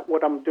heard about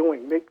what I'm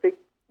doing. They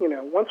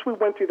once we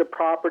went through the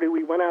property,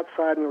 we went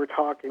outside and we were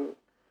talking,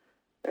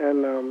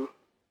 and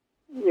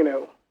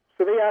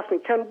so they asked me,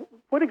 Ken,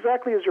 what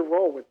exactly is your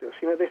role with this?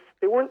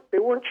 They weren't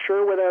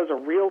sure whether I was a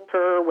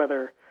realtor,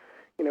 whether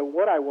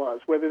what I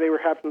was, whether they were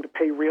having to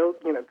pay real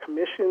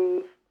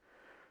commissions.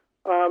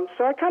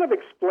 So I kind of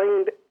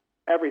explained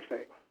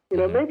everything,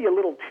 maybe a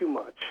little too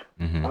much.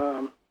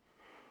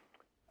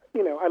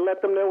 I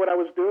let them know what I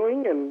was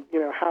doing and,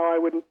 how I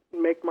would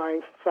make my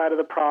side of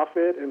the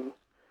profit. And,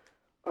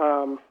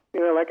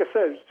 like I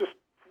said, it's just,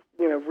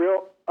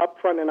 real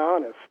upfront and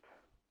honest.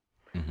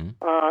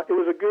 It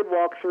was a good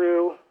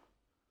walkthrough.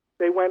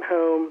 They went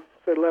home,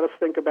 said, let us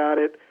think about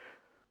it.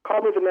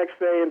 Called me the next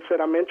day and said,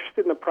 I'm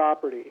interested in the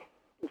property.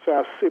 And so I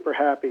was super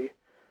happy.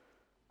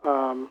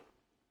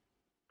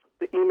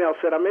 email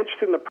said, I'm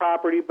interested in the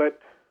property, but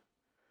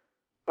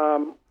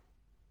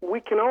we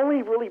can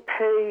only really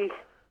pay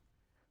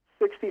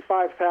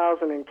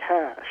 $65,000 in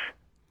cash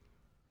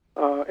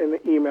in the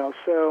email.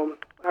 So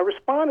I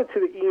responded to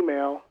the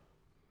email.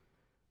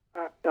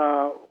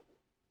 I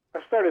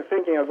started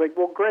thinking, I was like,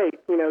 well, great,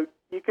 you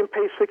can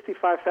pay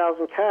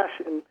 $65,000 cash,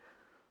 and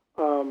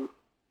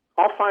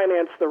I'll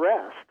finance the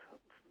rest.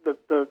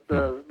 The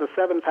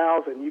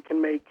 $7,000, you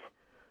can make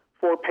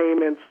 4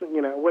 payments,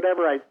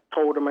 whatever I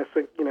told him. I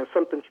said,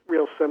 something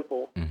real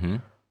simple. Mm-hmm.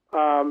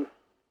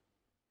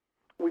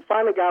 We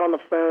finally got on the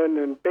phone,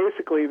 and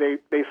basically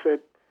they said,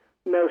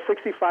 no,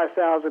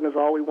 $65,000 is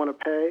all we want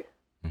to pay.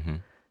 Mm-hmm.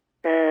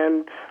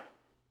 And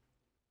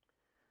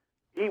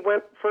he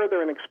went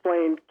further and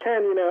explained,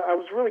 Ken, I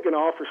was really going to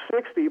offer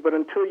 60, but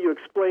until you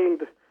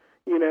explained,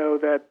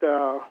 that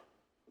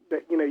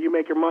you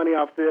make your money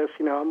off this,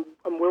 I'm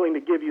willing to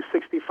give you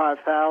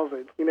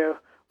 $65,000,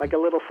 like a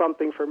little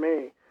something for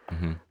me.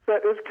 Mm-hmm. So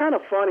it was kind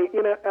of funny.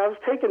 I was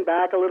taken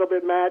back a little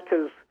bit, Matt,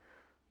 because,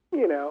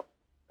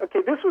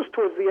 okay, this was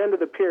towards the end of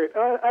the period.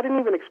 I didn't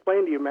even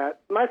explain to you, Matt.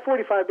 My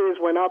 45 days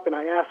went up, and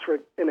I asked for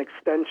an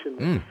extension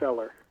with the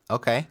seller.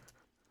 Okay.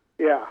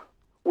 Yeah.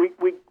 We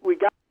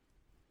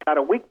got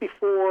a week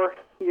before,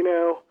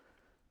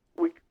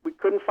 we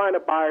couldn't find a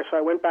buyer, so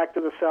I went back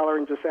to the seller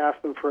and just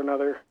asked them for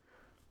another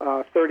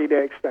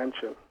 30-day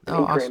extension. And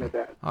he granted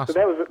that. Awesome. So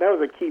that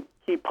was a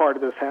key part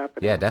of this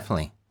happening. Yeah,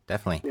 definitely.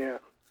 Yeah.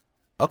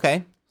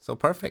 Okay, so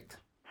perfect.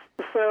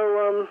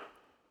 So,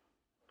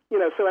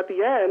 so at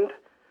the end,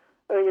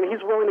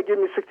 he's willing to give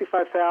me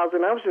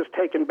 $65,000. I was just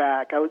taken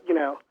back. I was,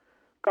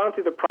 gone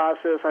through the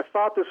process. I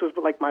thought this was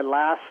like my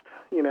last,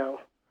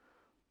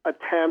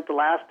 attempt,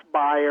 last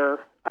buyer.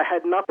 I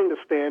had nothing to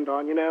stand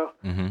on,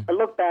 Mm-hmm. I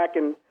look back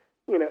and,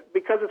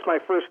 because it's my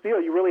first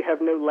deal, you really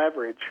have no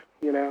leverage,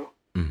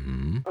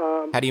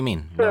 Mm-hmm. How do you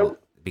mean? So, no,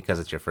 because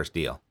it's your first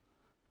deal.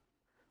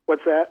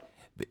 What's that?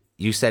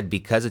 You said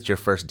because it's your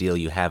first deal,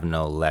 you have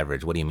no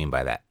leverage. What do you mean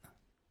by that?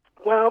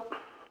 Well,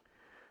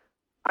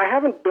 I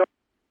haven't built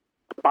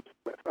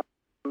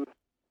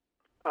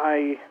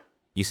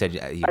You said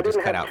you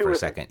just cut out for a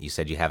second. You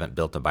said you haven't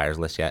built a buyer's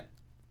list yet?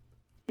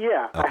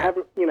 Yeah, okay. I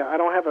haven't, I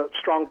don't have a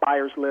strong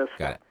buyer's list.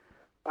 Got it.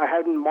 I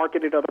haven't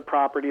marketed other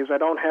properties. I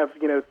don't have,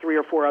 3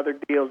 or 4 other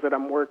deals that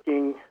I'm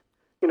working.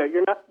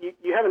 You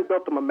haven't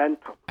built the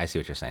momentum. I see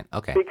what you're saying.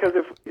 Okay. Because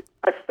if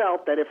I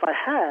felt that if I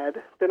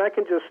had, then I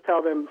can just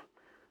tell them,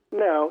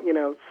 no,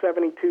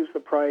 72 is the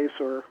price,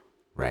 or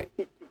right.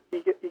 You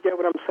get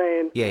what I'm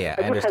saying? Yeah,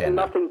 I just had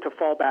nothing to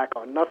fall back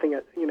on. Nothing,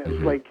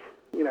 Mm-hmm. like,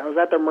 I was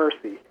at their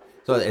mercy.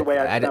 So the way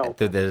I felt.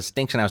 the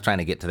distinction I was trying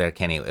to get to there,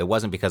 Kenny, it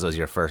wasn't because it was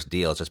your first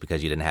deal. It's just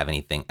because you didn't have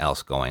anything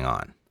else going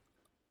on.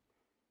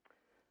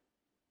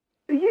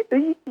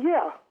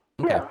 Yeah.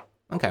 Okay. Yeah.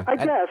 Okay. I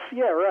guess.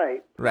 Yeah.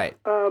 Right. Right.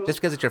 Just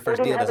because it's your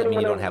first deal doesn't mean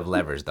you don't have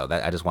leverage, though.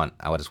 I just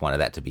wanted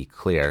that to be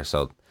clear.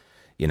 So,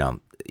 you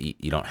don't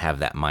have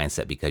that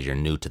mindset because you're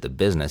new to the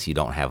business. You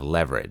don't have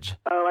leverage.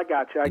 Oh, I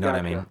got you. You know what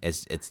I mean?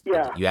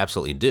 You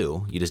absolutely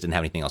do. You just didn't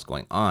have anything else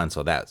going on,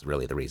 so that's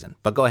really the reason.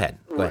 But go ahead.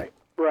 Go ahead.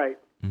 Right.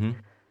 Mm-hmm.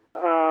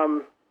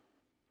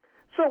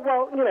 So,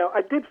 well,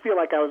 I did feel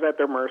like I was at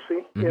their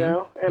mercy,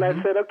 and I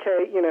said,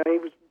 okay, he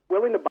was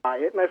willing to buy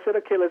it, and I said,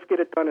 okay, let's get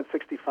it done at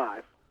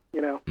 65.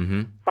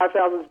 Mm-hmm.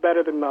 5,000 is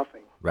better than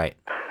nothing. Right.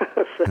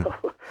 So,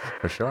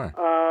 for sure.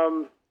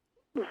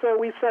 So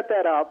we set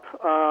that up,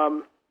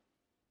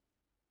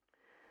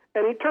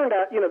 and he turned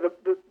out,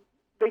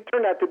 they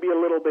turned out to be a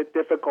little bit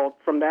difficult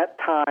from that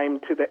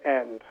time to the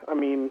end. I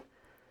mean,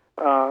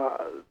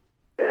 and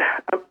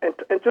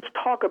just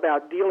talk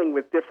about dealing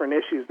with different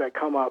issues that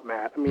come up,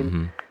 Matt. I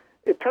mean,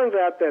 It turns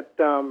out that,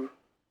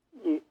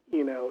 he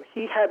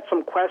had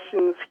some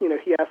questions.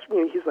 He asked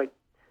me, he's like,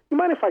 you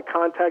mind if I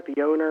contact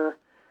the owner,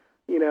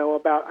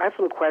 about, I have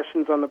some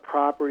questions on the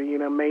property,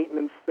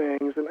 maintenance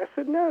things. And I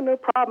said, no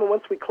problem.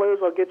 Once we close,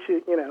 I'll get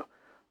you,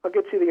 I'll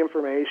get you the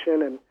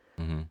information. And,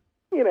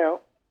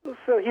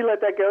 so he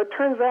let that go. It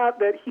turns out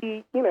that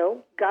he,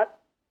 got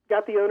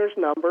the owner's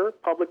number,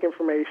 public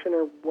information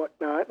or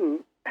whatnot,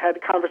 and had a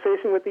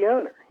conversation with the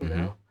owner,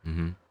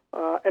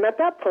 and at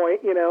that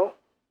point,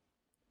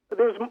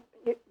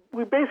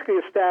 we basically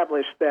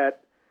established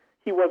that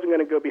he wasn't going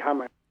to go behind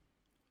my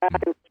back.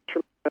 That's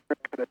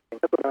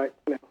what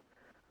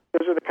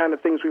those are the kind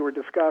of things we were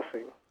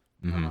discussing.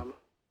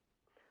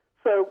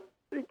 So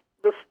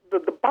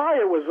the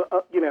buyer was,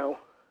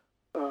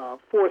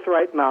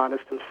 forthright and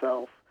honest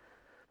himself,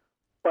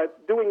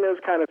 but doing those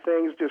kind of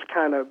things just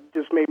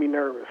made me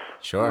nervous.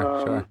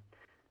 Sure.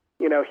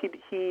 He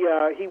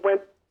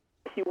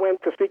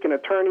went to seek an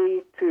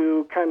attorney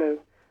to kind of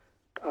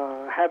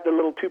have the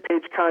little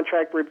 2-page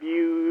contract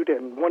reviewed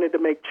and wanted to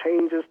make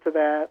changes to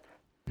that.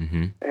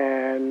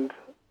 And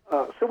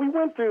so we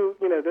went through,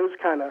 those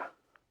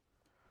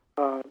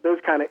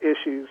kind of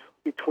issues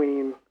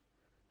between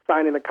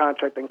signing the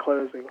contract and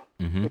closing.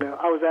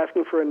 I was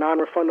asking for a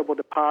non-refundable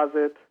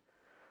deposit.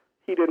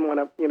 He didn't want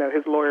to,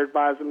 his lawyer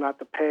advised him not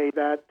to pay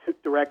that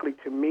directly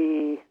to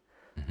me.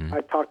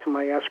 I talked to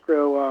my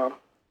escrow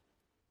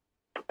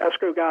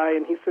escrow guy,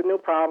 and he said, no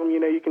problem.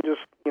 You can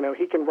just,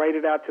 he can write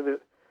it out to the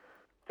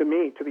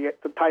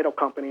title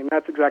company, and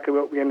that's exactly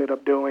what we ended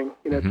up doing,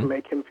 to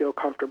make him feel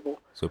comfortable.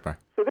 Super.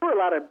 So there were a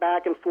lot of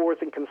back and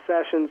forth and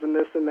concessions and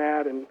this and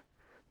that, and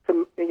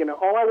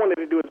all I wanted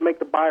to do was make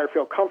the buyer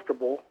feel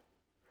comfortable.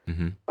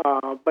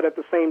 But at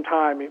the same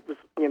time, it was,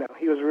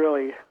 he was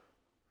really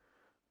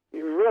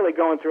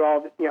going through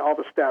all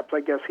the steps.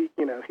 I guess he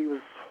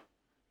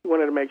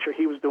wanted to make sure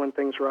he was doing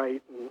things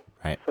right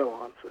and so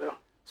on. So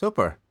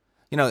super.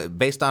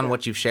 Based on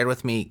what you've shared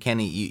with me,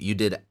 Kenny, you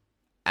did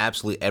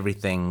absolutely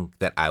everything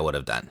that I would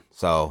have done.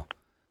 So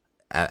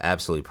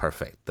absolutely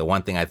perfect. The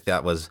one thing I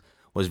thought was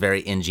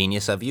very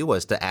ingenious of you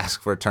was to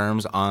ask for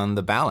terms on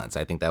the balance.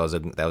 I think that was a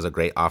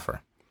great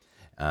offer.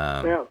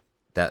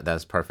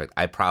 That's perfect.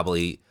 I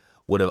probably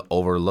would have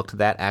overlooked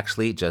that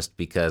actually, just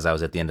because I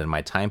was at the end of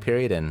my time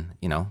period, and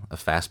a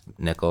fast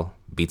nickel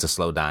beats a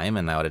slow dime,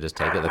 and I would have just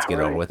taken it. Let's get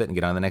over with it and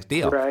get on to the next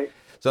deal. Right.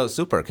 So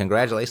super.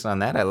 Congratulations on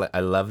that. I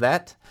love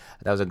that.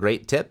 That was a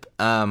great tip.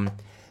 So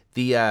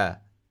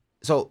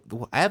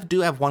I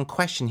do have one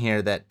question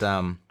here that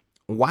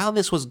while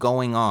this was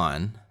going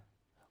on,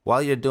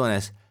 while you're doing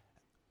this,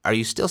 are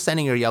you still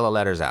sending your yellow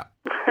letters out?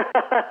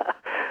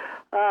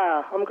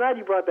 I'm glad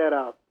you brought that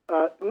up.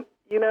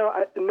 No,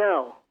 I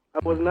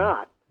was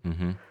not.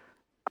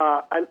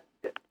 I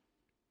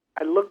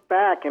looked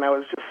back, and I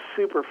was just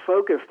super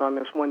focused on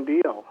this one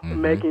deal,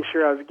 making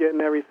sure I was getting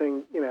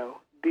everything,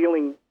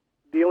 dealing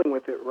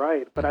with it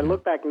right. But I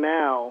look back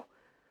now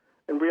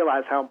and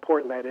realize how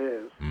important that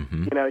is.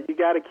 You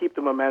got to keep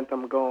the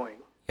momentum going.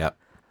 Yep.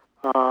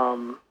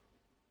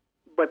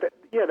 But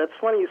that's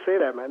funny you say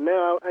that, man.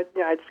 No, I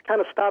just kind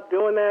of stopped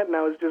doing that, and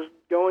I was just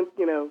going,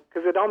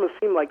 because it almost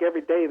seemed like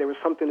every day there was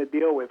something to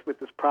deal with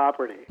this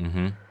property.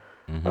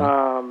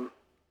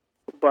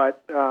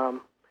 But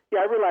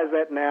I realize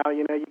that now.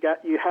 You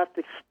have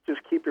to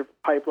just keep your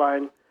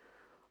pipeline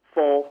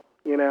full.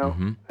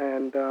 And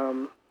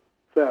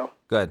so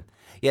good.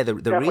 Yeah, the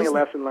definitely reason, a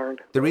lesson learned.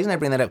 The reason I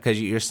bring that up,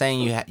 because you're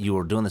saying you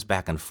were doing this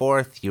back and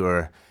forth. You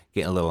were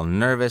getting a little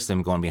nervous,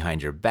 them going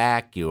behind your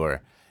back.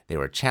 There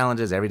were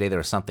challenges every day. There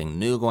was something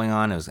new going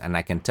on. And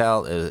I can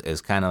tell it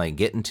was kind of like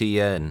getting to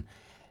you. And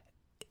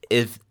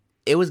if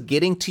it was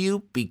getting to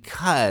you,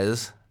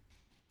 because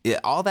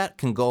all that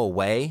can go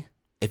away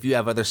if you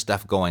have other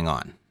stuff going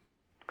on.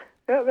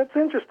 Yeah, that's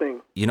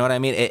interesting. You know what I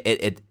mean?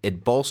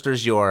 It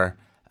bolsters your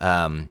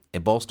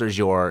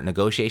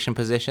negotiation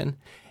position.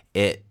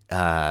 It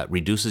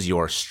reduces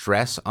your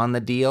stress on the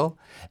deal.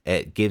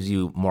 It gives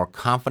you more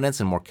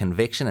confidence and more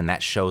conviction, and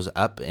that shows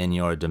up in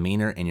your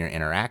demeanor, in your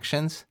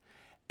interactions.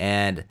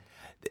 And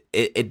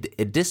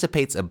it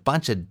dissipates a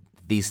bunch of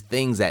these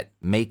things that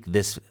make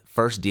this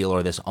first deal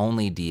or this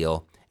only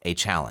deal a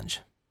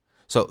challenge.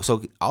 So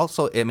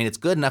also, I mean, it's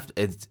good enough.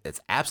 It's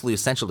absolutely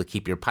essential to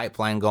keep your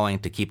pipeline going,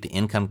 to keep the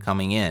income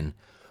coming in.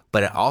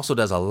 But it also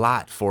does a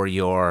lot for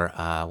your,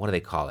 what do they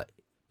call it?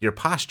 Your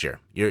posture,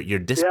 your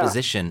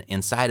disposition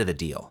inside of the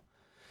deal.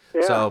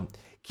 Yeah. So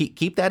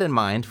keep that in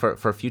mind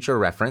for future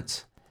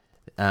reference.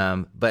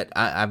 But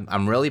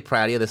I'm really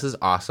proud of you. This is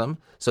awesome.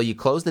 So you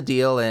closed the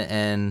deal,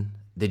 and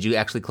did you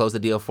actually close the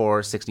deal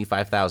for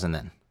 $65,000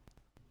 then?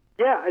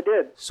 Yeah, I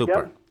did. Super.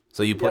 Yep.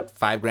 So you put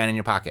 $5,000 in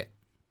your pocket.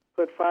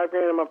 Put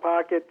 $5,000 in my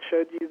pocket.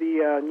 Showed you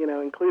the,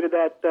 included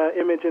that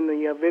image in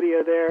the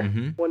video there.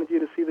 Wanted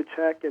you to see the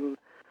check, and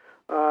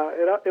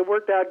it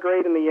worked out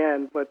great in the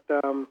end. But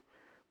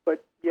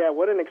yeah,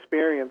 what an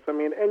experience. I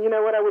mean, and you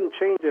know what? I wouldn't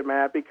change it,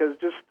 Matt, because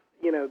just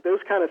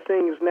those kind of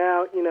things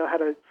now, how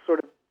to sort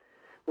of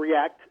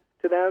react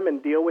to them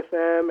and deal with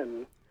them,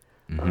 and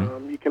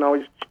you can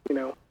always,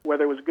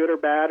 whether it was good or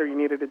bad, or you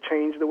needed to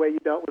change the way you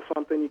dealt with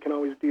something, you can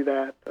always do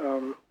that.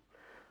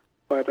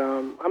 But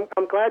I'm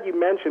glad you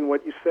mentioned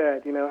what you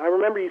said. I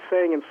remember you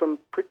saying in some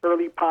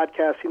early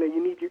podcasts, you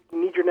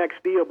need your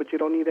next deal, but you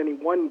don't need any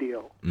one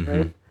deal,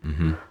 right?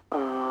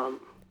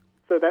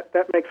 So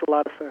that makes a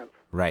lot of sense.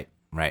 Right.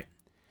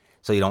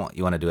 So you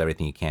want to do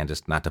everything you can,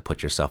 just not to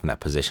put yourself in that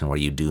position where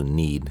you do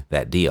need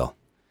that deal,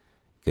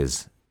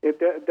 because it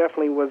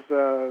definitely was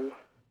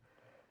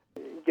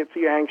gets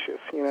you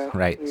anxious.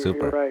 Right.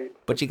 Super. You're right.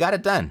 But you got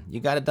it done.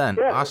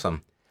 Yeah.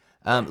 Awesome.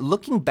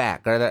 Looking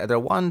back, are there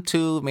one,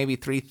 two, maybe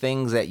three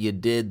things that you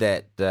did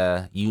that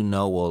to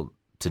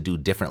do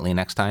differently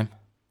next time?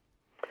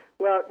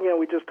 Well,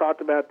 we just talked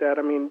about that.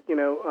 I mean,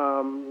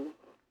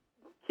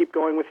 keep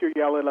going with your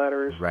yellow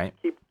letters. Right.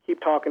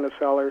 Keep talking to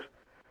sellers.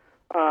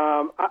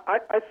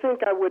 I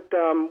think I would.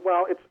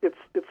 Well, it's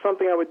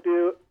something I would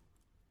do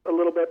a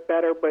little bit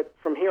better, but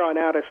from here on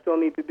out, I still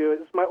need to do it.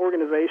 It's my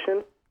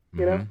organization.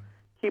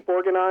 Keep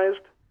organized.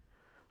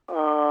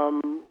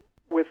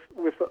 With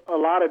a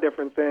lot of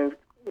different things,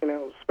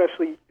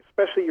 especially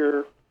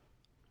your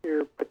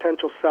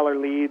potential seller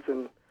leads,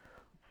 and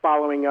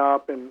following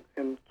up and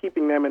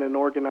keeping them in an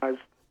organized,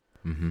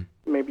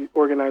 maybe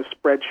organized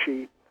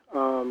spreadsheet,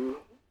 so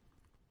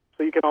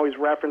you can always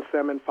reference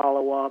them and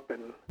follow up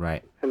and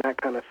right, and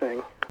that kind of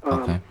thing.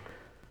 Okay.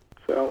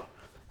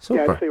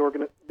 Super. Yeah, I'd say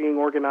being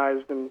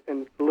organized and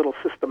a little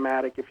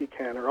systematic if you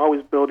can, or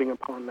always building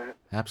upon that.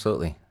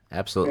 Absolutely.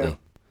 Yeah.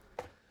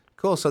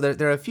 Cool. So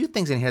there are a few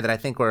things in here that I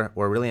think were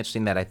really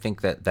interesting that I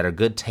think that are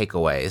good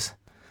takeaways.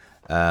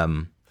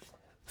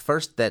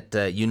 First,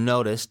 that you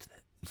noticed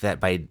that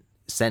by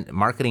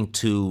marketing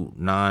to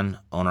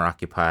non-owner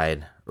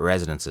occupied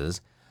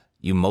residences,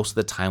 you most of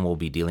the time will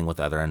be dealing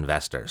with other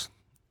investors.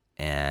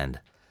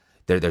 And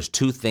there's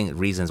two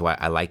reasons why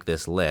I like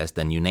this list,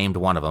 and you named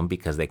one of them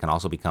because they can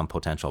also become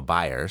potential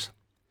buyers.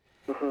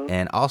 Mm-hmm.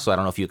 And also, I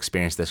don't know if you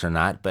experienced this or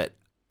not, but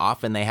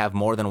often they have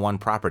more than one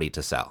property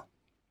to sell.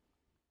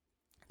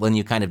 Well,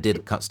 you kind of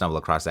did stumble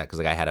across that because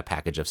the guy had a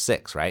package of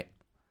 6, right?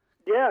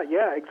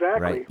 Yeah,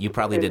 exactly. Right. You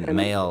probably didn't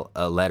mail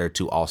a letter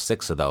to all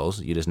 6 of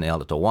those. You just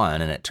nailed it to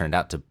one, and it turned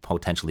out to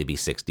potentially be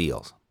 6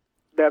 deals.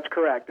 That's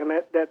correct, and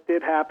that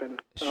did happen.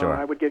 Sure.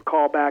 I would get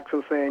callbacks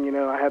and saying,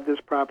 I have this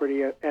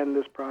property and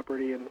this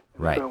property and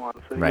so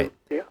on. So right.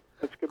 Yeah,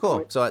 that's a good cool.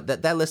 point. So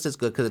that list is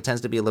good because it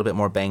tends to be a little bit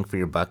more bang for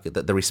your buck.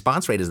 The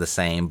response rate is the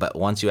same, but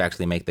once you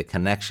actually make the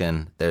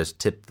connection, there's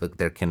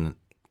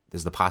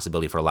the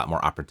possibility for a lot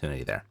more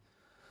opportunity there.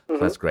 So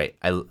that's great.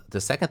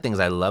 The second thing is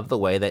I love the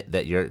way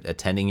that you're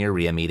attending your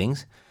RIA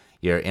meetings.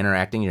 You're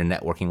interacting, you're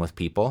networking with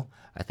people.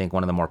 I think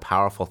one of the more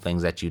powerful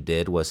things that you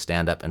did was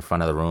stand up in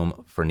front of the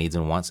room for needs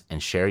and wants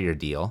and share your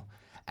deal.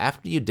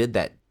 After you did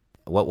that,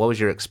 what was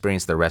your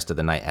experience the rest of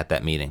the night at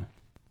that meeting?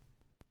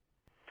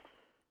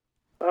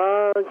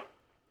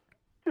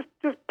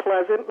 Just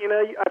pleasant.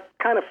 I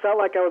kind of felt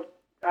like I was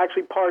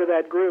actually part of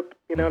that group.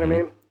 You know what I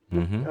mean?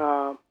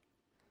 Mm-hmm.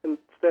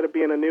 Instead of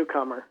being a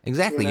newcomer.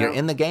 Exactly. You're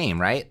in the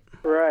game, right?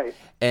 Right.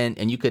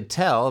 And you could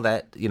tell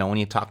that, when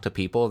you talk to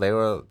people, they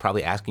were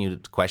probably asking you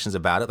questions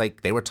about it.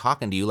 Like they were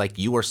talking to you like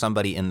you were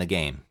somebody in the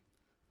game.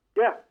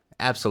 Yeah.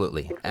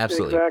 Absolutely.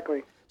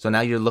 Exactly. So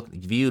now you're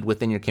viewed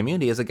within your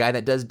community as a guy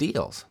that does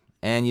deals.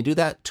 And you do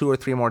that 2 or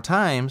 3 more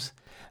times,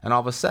 and all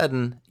of a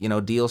sudden,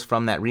 deals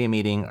from that RIA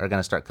meeting are going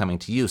to start coming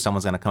to you.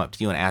 Someone's going to come up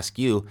to you and ask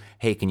you,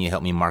 hey, can you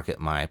help me market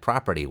my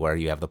property, where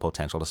you have the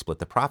potential to split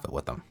the profit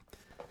with them.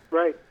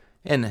 Right.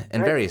 And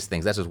various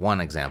things. That's just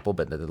one example,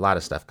 but a lot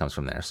of stuff comes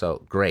from there.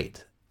 So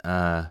great.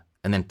 And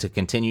then to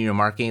continue your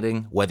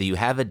marketing, whether you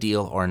have a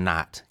deal or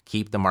not,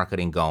 keep the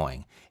marketing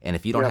going. And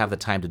if you don't have the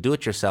time to do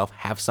it yourself,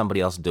 have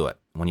somebody else do it.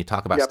 When you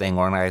talk about staying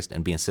organized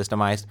and being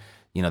systemized,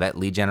 that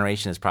lead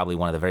generation is probably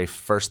one of the very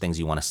first things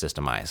you want to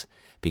systemize.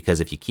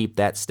 Because if you keep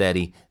that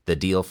steady, the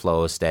deal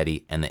flow is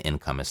steady and the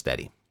income is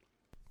steady.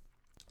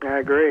 I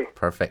agree.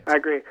 Perfect. I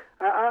agree.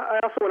 I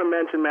also want to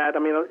mention, Matt,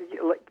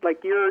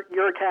 like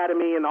your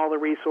academy and all the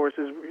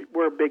resources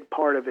were a big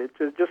part of it.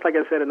 Just like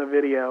I said in the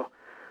video,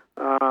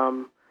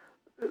 the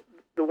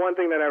one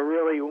thing that I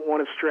really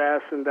want to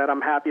stress and that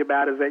I'm happy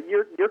about is that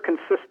you're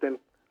consistent.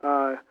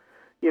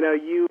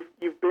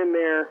 You've been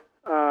there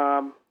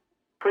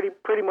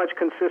pretty much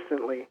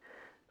consistently,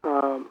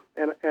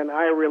 and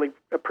I really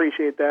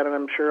appreciate that, and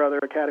I'm sure other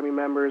academy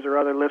members or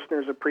other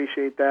listeners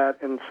appreciate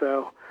that, and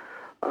so.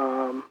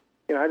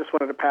 I just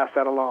wanted to pass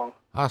that along.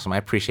 Awesome. I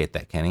appreciate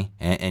that, Kenny.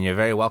 And you're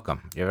very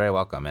welcome. You're very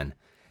welcome. And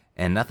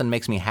nothing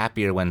makes me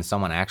happier when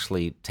someone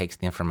actually takes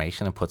the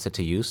information and puts it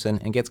to use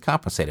and gets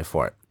compensated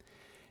for it.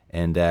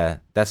 And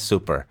that's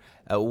super.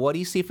 What do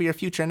you see for your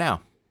future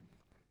now?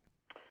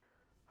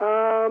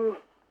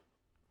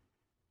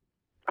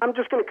 I'm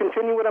just going to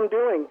continue what I'm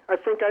doing. I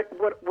think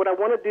what I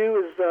want to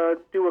do is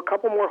do a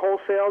couple more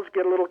wholesales,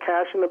 get a little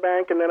cash in the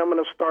bank, and then I'm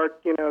going to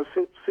start, as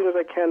soon as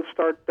I can,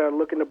 start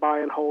looking to buy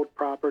and hold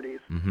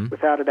properties,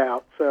 without a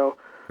doubt. So,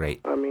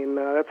 great.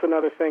 That's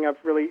another thing I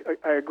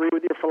agree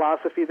with your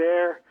philosophy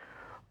there,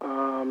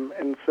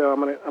 and so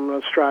I'm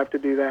going to strive to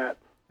do that.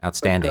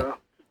 Outstanding. But,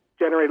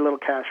 generate a little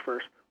cash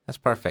first. That's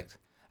perfect.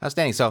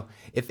 Outstanding. So,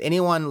 if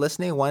anyone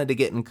listening wanted to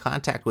get in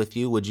contact with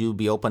you, would you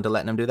be open to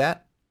letting them do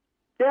that?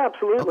 Yeah,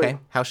 absolutely. Okay.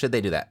 How should they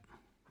do that?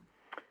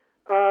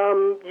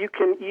 You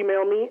can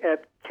email me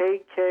at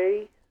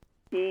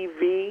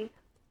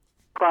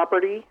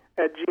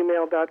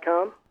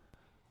kkevproperty@gmail.com.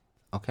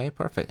 Okay,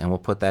 perfect. And we'll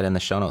put that in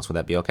the show notes. Would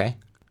that be okay?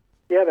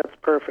 Yeah, that's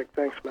perfect.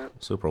 Thanks, Matt.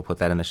 Super. We'll put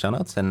that in the show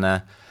notes.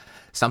 And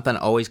something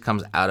always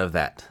comes out of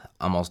that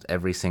almost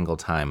every single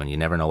time. And you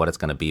never know what it's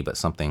going to be, but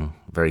something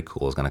very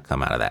cool is going to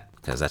come out of that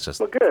because that's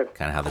just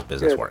kind of how this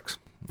business works.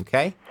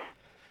 Okay?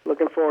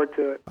 Looking forward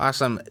to it.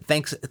 Awesome.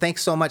 Thanks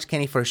so much,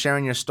 Kenny, for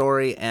sharing your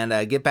story.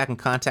 And get back and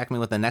contact me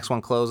when the next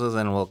one closes,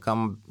 and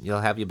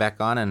you'll have you back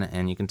on,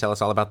 and you can tell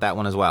us all about that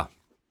one as well.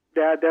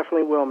 Yeah, I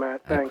definitely will,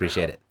 Matt. Thanks. I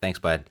appreciate it. Thanks,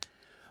 bud.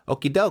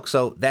 Okie doke.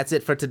 So that's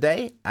it for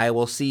today. I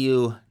will see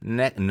you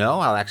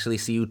I'll actually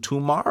see you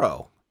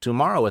tomorrow.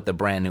 Tomorrow with a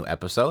brand new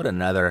episode,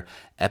 another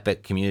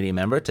Epic community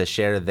member to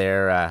share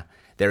their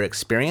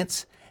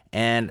experience.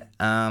 And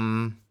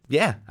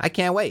I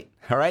can't wait.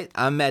 All right.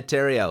 I'm Matt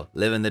Theriault,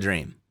 living the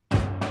dream.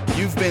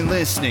 You've been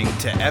listening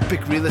to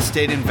Epic Real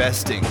Estate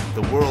Investing,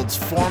 the world's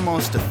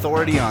foremost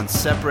authority on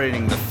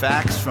separating the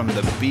facts from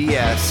the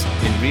BS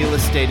in real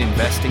estate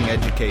investing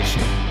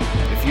education.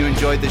 If If you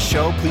enjoyed the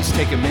show, please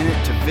take a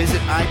minute to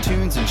visit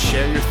iTunes and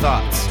share your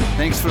thoughts.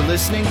 Thanks for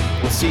listening.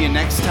 We'll see you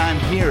next time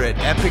here at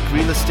Epic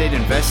Real Estate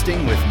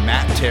Investing with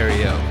Matt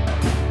Theriault.